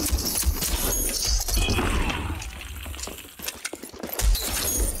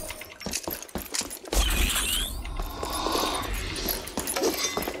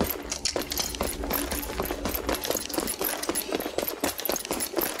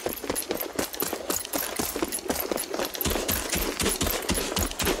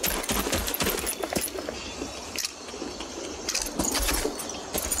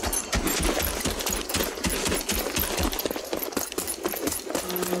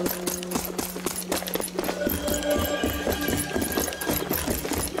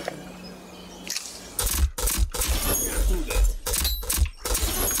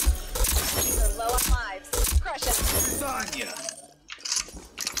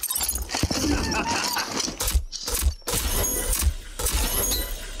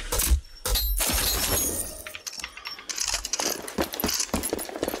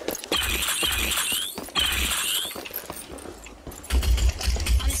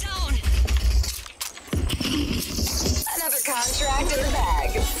 Contract in the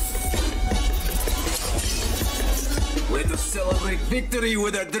bag. Let us celebrate victory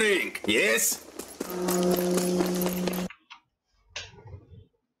with a drink, yes?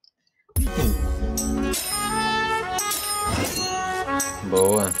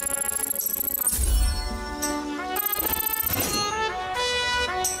 Boa.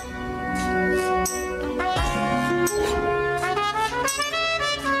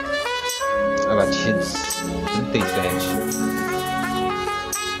 Abatidos 37.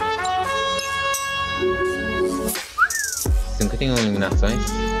 Tem eliminações.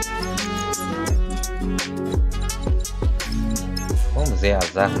 Vamos ver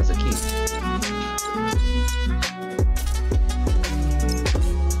as armas aqui.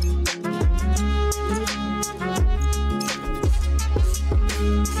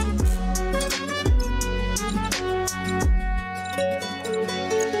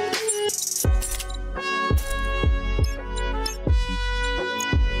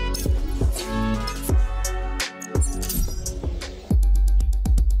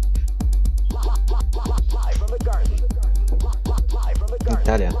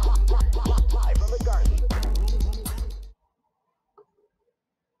 batalha.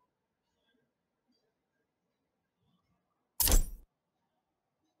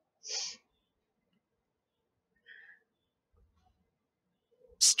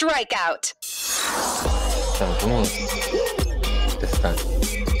 Strikeout. Então, vamos testar.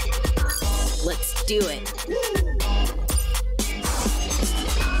 Let's do it.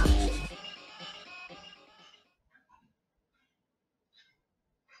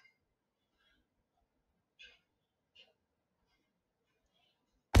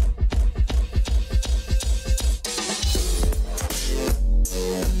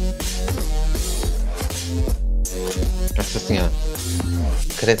 Acho assim, ó.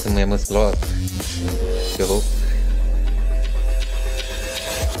 Cresce mulher musculosa. Que horror.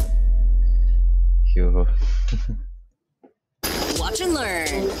 Que horror. Watch and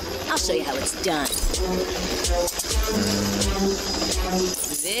learn. I'll show you how it's done.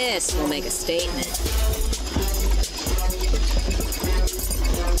 This will make a statement.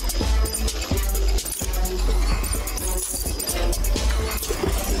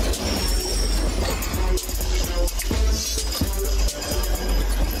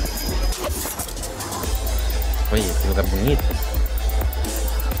 Olha, esse lugar bonito.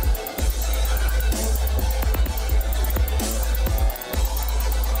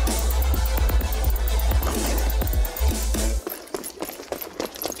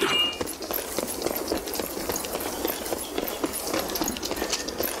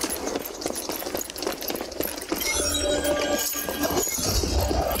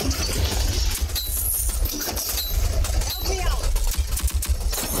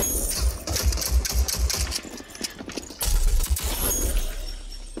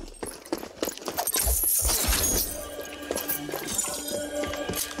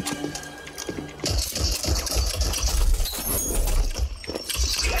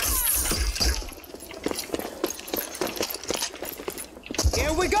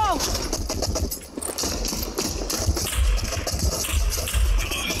 Here we go!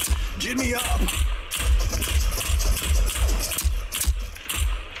 Get me up!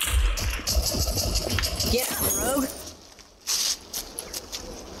 Get up, rogue.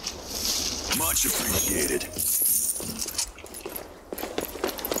 Much appreciated.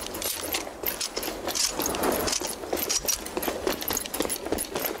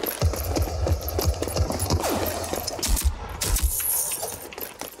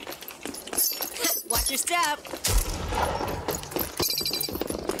 Watch your step.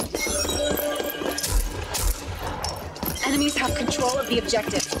 Enemies have control of the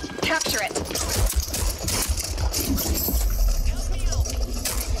objective. Capture it.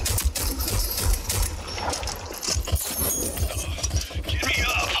 Get me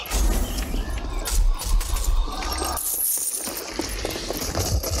up!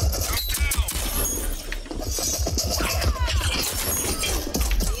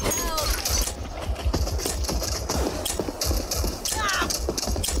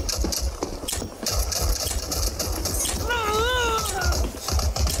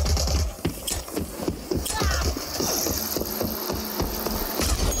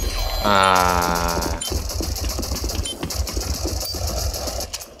 Ah.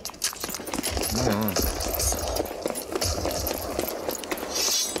 Não.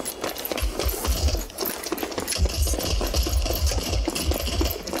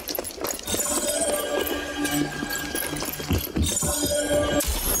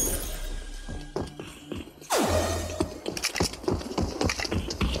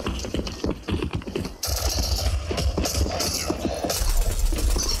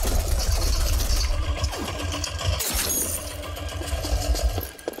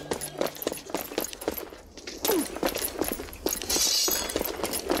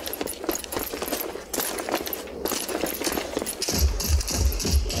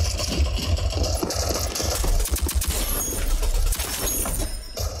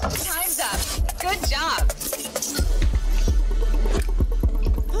 Time's up. Good job.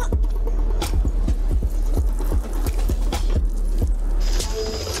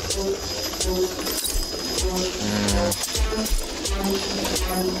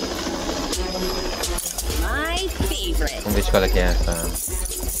 My favorite. Vamos ver de qual é que é essa.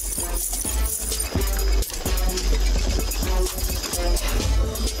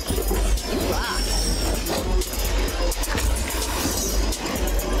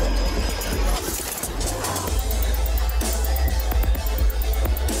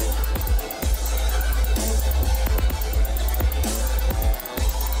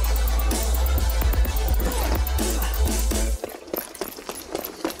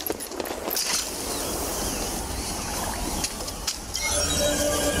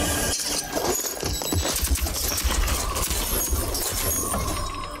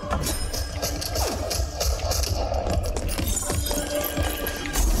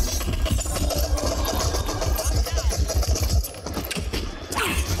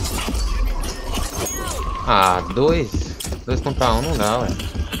 Ah, dois contra um não dá, ué.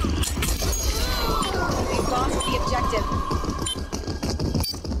 We've lost the objective.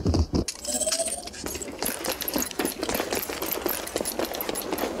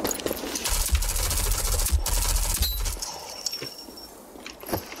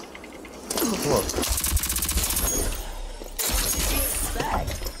 Pô.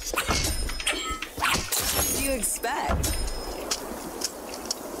 What do you expect?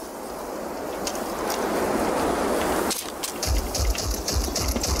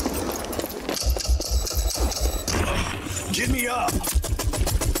 Get me up.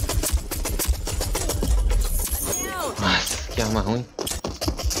 Nossa, que arma ruim.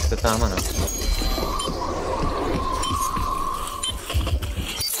 Você tá arma não.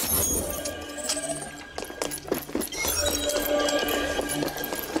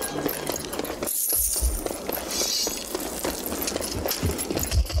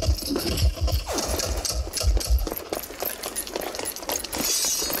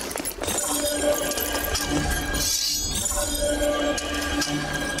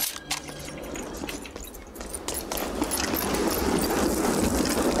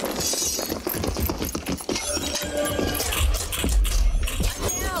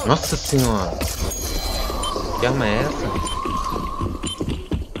 Nossa senhora, que arma é essa?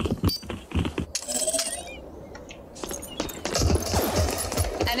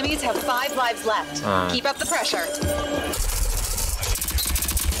 Enemies have 5 lives left. Keep up the pressure.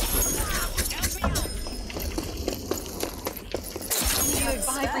 You have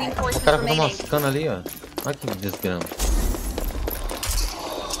 5 O reinforcements cara fica remaining. moscando ali, ó. Olha que desgrama.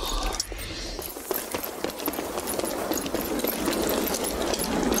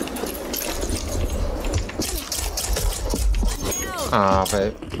 Ah,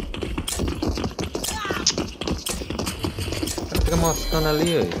 velho. O cara fica moscando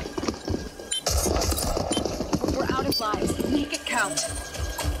ali, ó. We're out of lives. Make it count.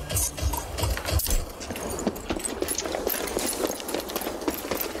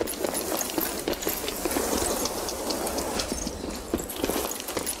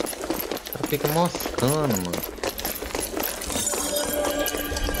 O cara fica moscando, mano.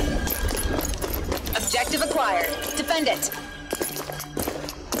 Objective acquired. Defend it.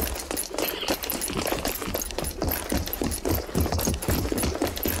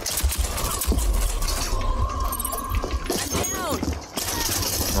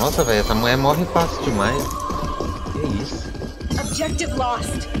 Nossa, velho, essa mulher morre fácil demais. Que isso? Objective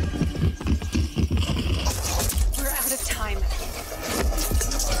lost. We're out of time.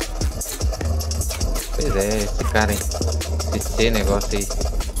 Pois é, esse cara, hein? Esse negócio aí.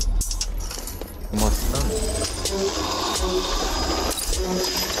 Mostrando.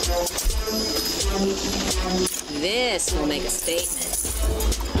 This will make a statement.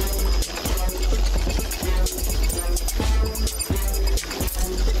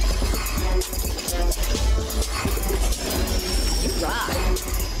 You rock.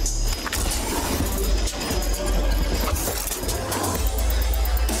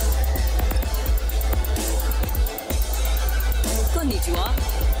 Konnichiwa.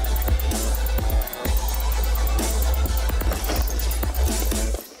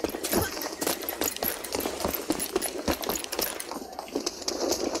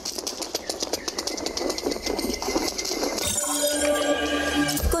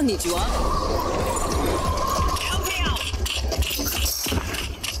 Konnichiwa. Help me out.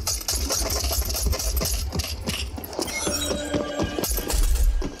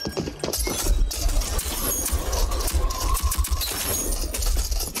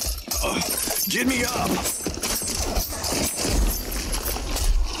 Get me up.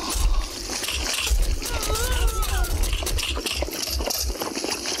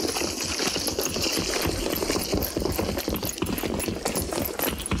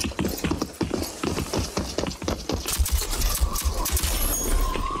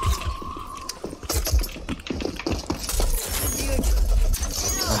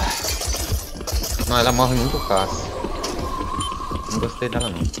 Não, ela morre muito fácil. Não gostei dela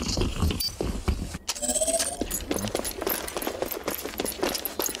não.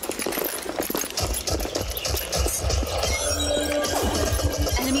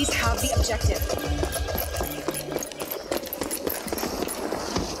 Enemies have the objective.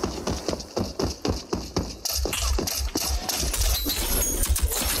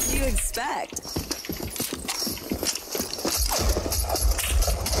 What do you expect?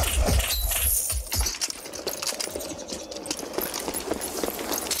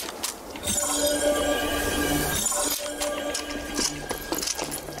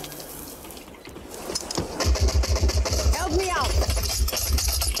 Help me out.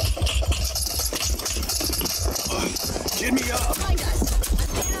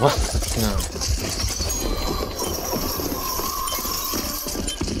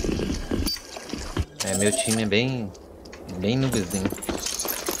 É, meu time é bem noobzinho.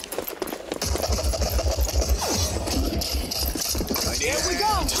 Here we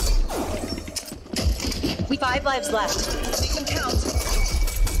go. We 5 lives left. We can count.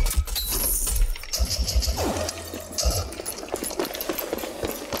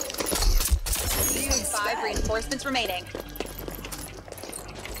 5 reinforcements remaining.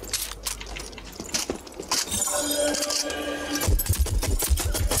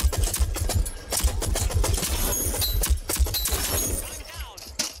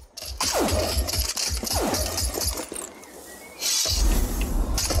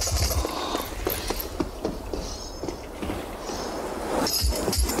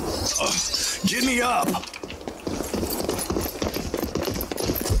 Get me up!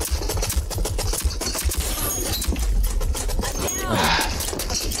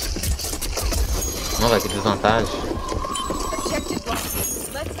 Não vai, que desvantagem. Objective 1.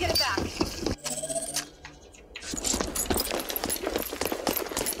 Let's get it back.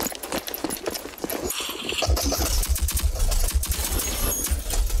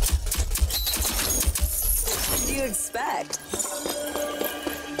 What do you expect?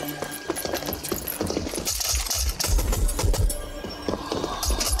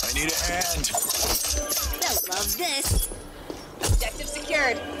 I need a hand. They'll love this. Objective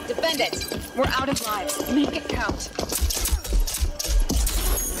secured. Defend it. We're out of lives. Make it count.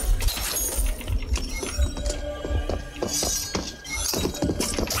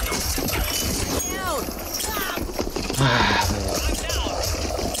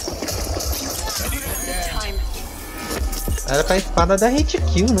 Time. Era pra espada dar hit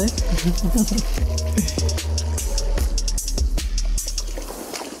kill, né?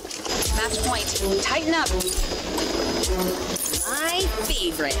 Match point. Tighten up. My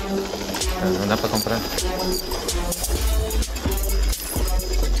favorite. Não dá pra comprar.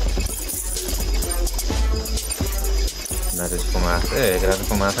 Nada de fumaça. É, grada de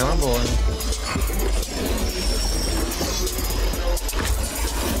fumaça é uma boa, né?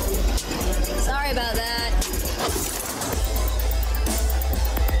 Sorry about that.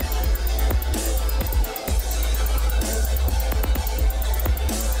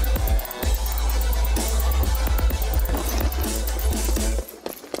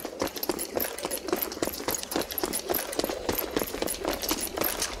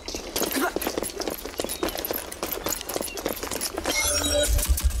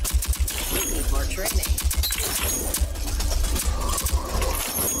 Need more training.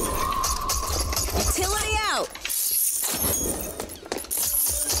 Utility out.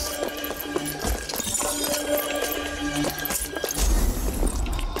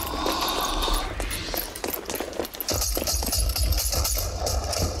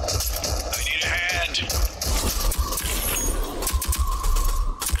 I need a hand.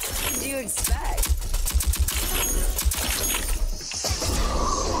 What do you expect?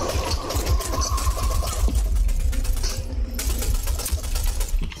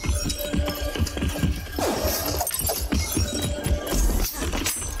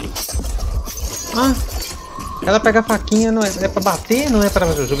 Ah, ela pega a faquinha, não é, é pra bater, não é pra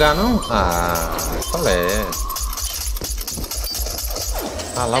jogar, não? Ah, qual é?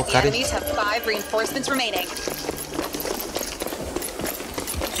 Ah lá, o The cara... enemies have 5 reinforcements remaining.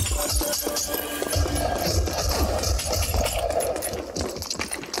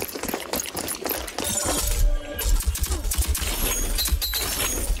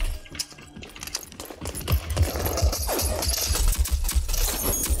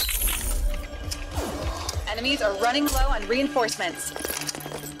 Enemies are running low on reinforcements.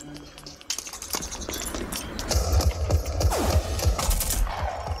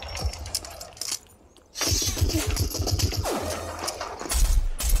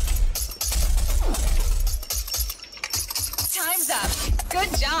 Time's up.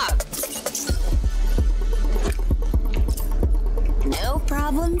 Good job. No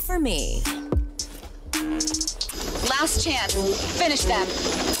problem for me. Last chance. Finish them.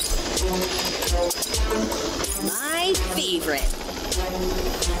 My favorite.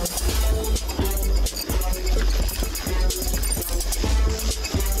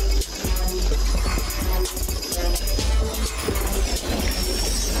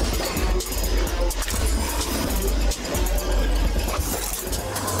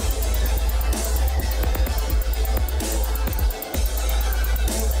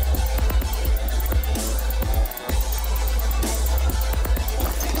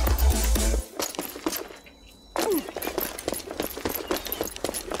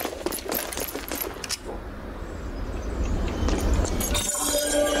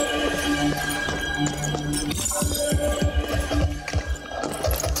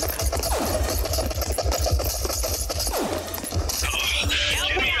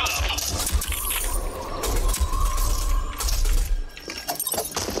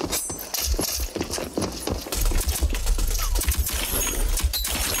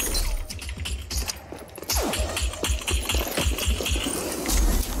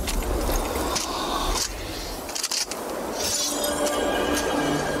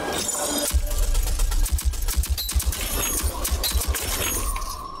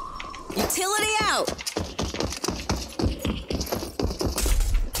 Utility out!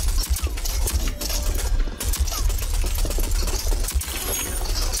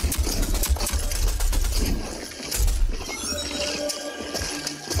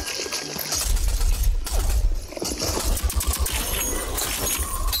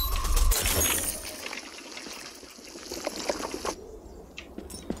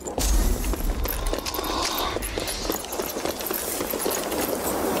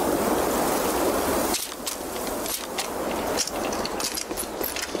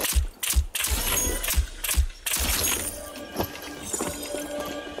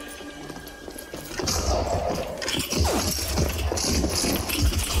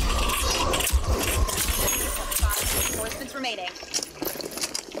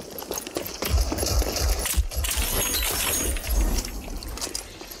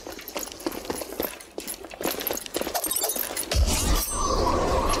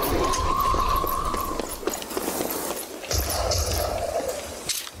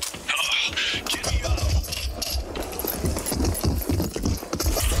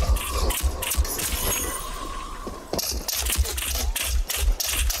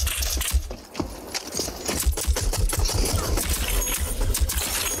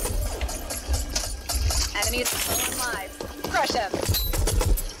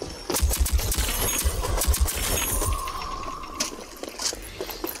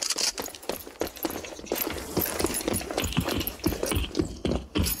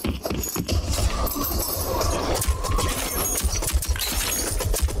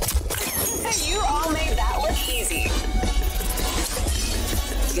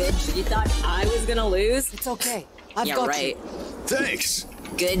 You thought I was gonna lose? It's okay. I've got right. you. Thanks.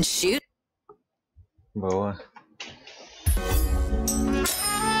 Good shoot. Boa.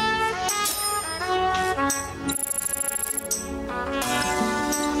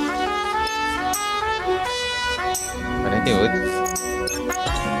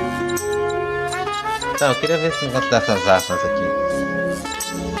 Tá, eu queria ver esse negócio dessas armas aqui.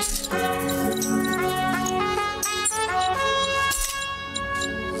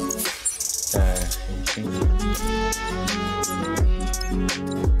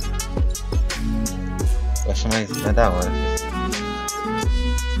 Eu acho mais da hora.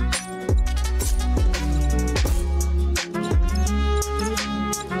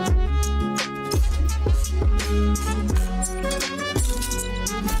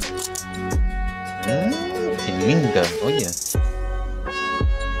 Que linda, olha.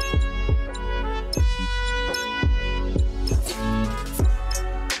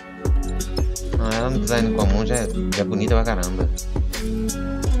 Ela no design comum já é bonita pra caramba.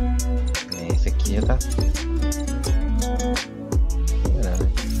 Esse aqui já tá.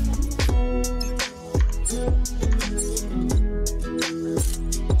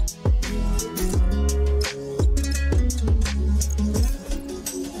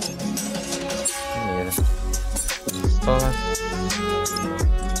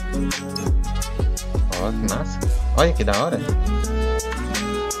 Ó, que massa. Olha que da hora.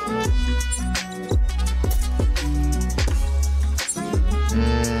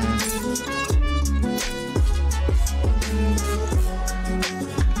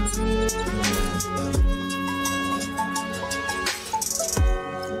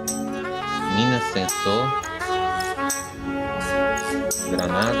 Mina, sensor.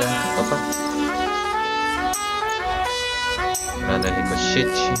 Granada. Opa. Nada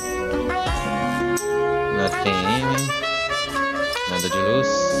ricochete, nada TM, nada de luz,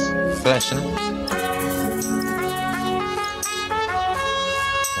 flash, né?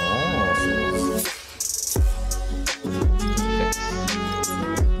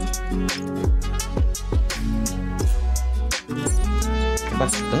 Tem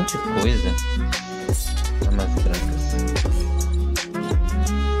bastante coisa. Armas brancas.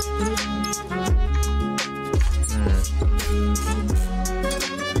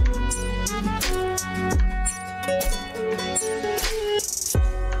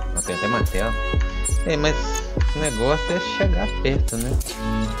 Tem até martelo. É, mas o negócio é chegar perto, né?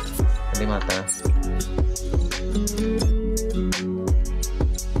 Poder matar.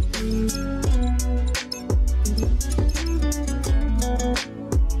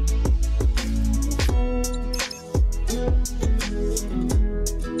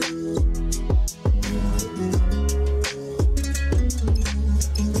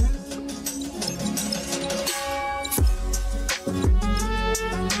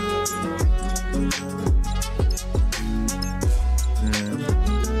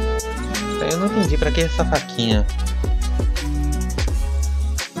 Eu não entendi pra que essa faquinha.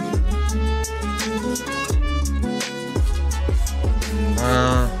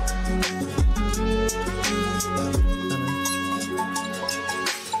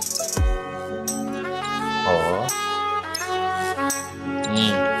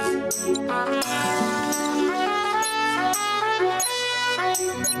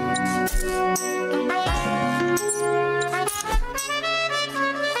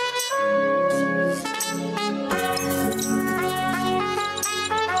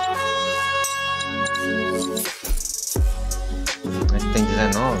 Essa tem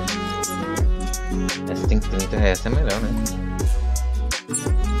 19. Essa tem 30. Essa é melhor, né?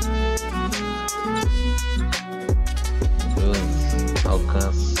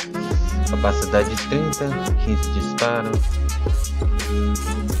 Alcance. Capacidade de 30. 15 disparos.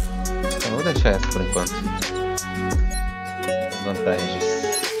 Então vou deixar essa por enquanto. Vantagens.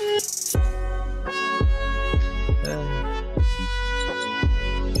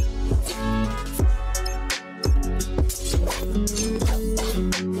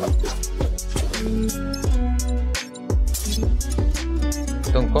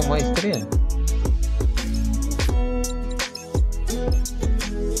 Então, como a estreia?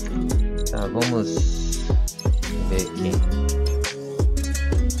 Tá, vamos ver aqui.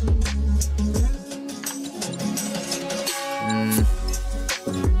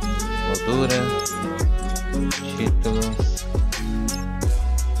 Moldura, títulos,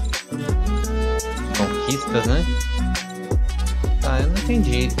 conquistas, né? Ah, eu não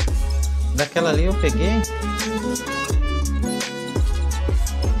entendi. Daquela ali eu peguei.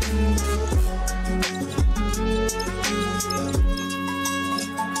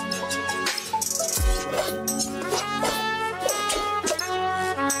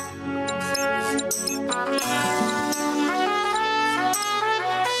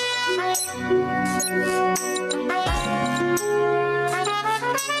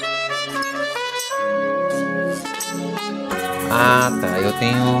 Ah, tá. Eu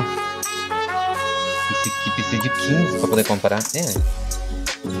tenho esse aqui precisa de 15 para poder comprar.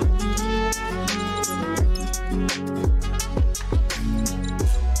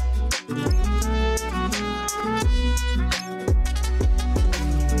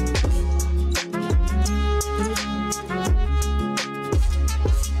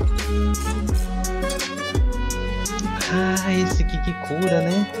 Ah, esse aqui que cura,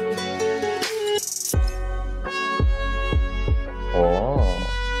 né?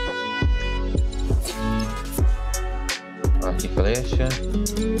 Aqui flecha.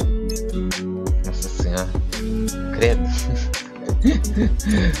 Nossa senhora. Credo.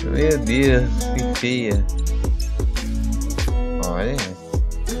 Meu Deus, que feia. Olha.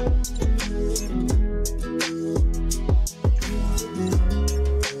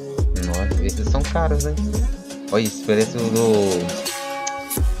 Nossa, esses são caros, hein? Olha isso, parece o do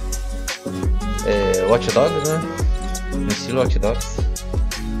Watch Dogs, né? No estilo Watch Dogs.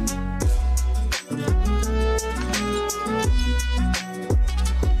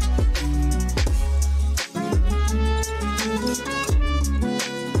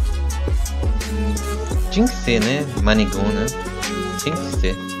 Tinha que ser, né? Manigun, né? Tinha que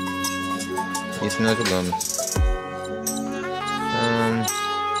ser. Esse nós jogamos.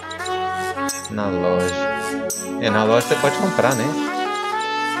 Na loja. Na loja você pode comprar, né?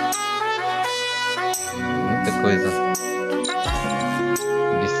 Muita coisa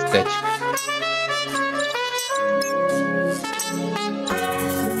de estética.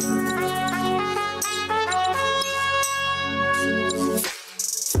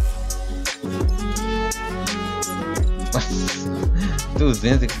 Nossa,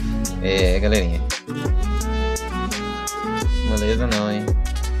 200. Galerinha. Beleza não, hein?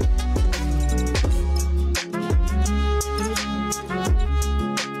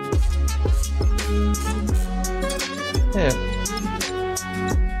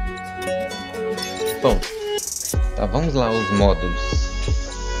 Bom, tá, vamos lá os módulos.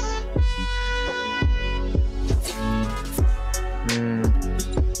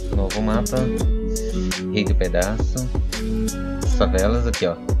 Novo mapa, rei do pedaço, favelas aqui,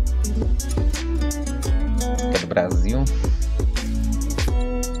 ó, que é do Brasil.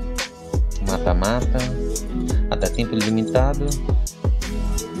 Mata-mata, até tempo limitado,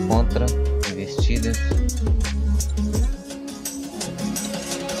 contra investidas.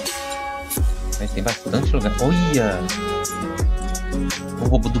 Tem bastante lugar. Olha! O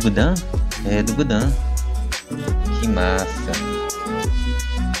roubo do Gudan? É do Gudan. Que massa!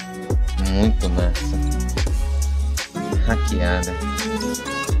 Muito massa. Hackeada.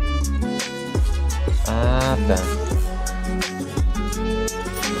 Ah, tá.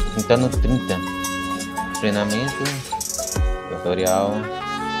 Então no 30. Treinamento. Tutorial.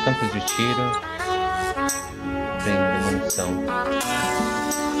 Campos de tiro. Treino de munição.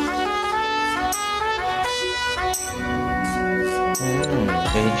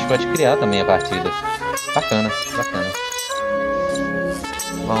 A gente pode criar também a partida. Bacana, bacana.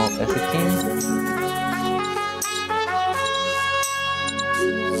 Bom, essa aqui.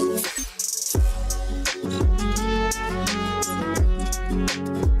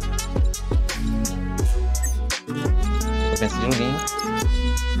 joguinho.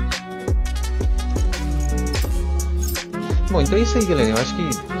 Bom, então é isso aí, galera. Eu acho que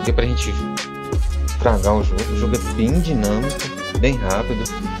deu pra gente tragar o jogo. O jogo é bem dinâmico, bem rápido,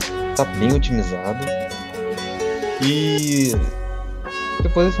 tá bem otimizado. E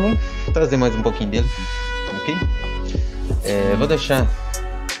depois vamos trazer mais um pouquinho dele, ok? Vou deixar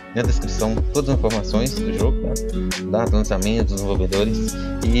na descrição todas as informações do jogo, tá? Data, lançamento, desenvolvedores.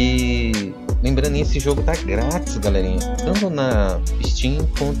 E lembrando, esse jogo tá grátis, galerinha, tanto na Steam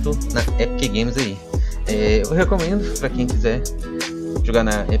quanto na Epic Games aí. Eu recomendo para quem quiser jogar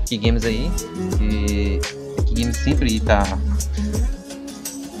na Epic Games aí. E Epic Games sempre tá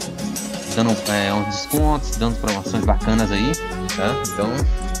dando uns descontos, dando promoções bacanas aí, tá? Então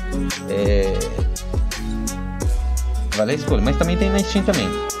vale a escolha, mas também tem na Steam também.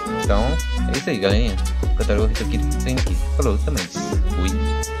 Então é isso aí, galerinha. Tem aqui. Falou também. Fui.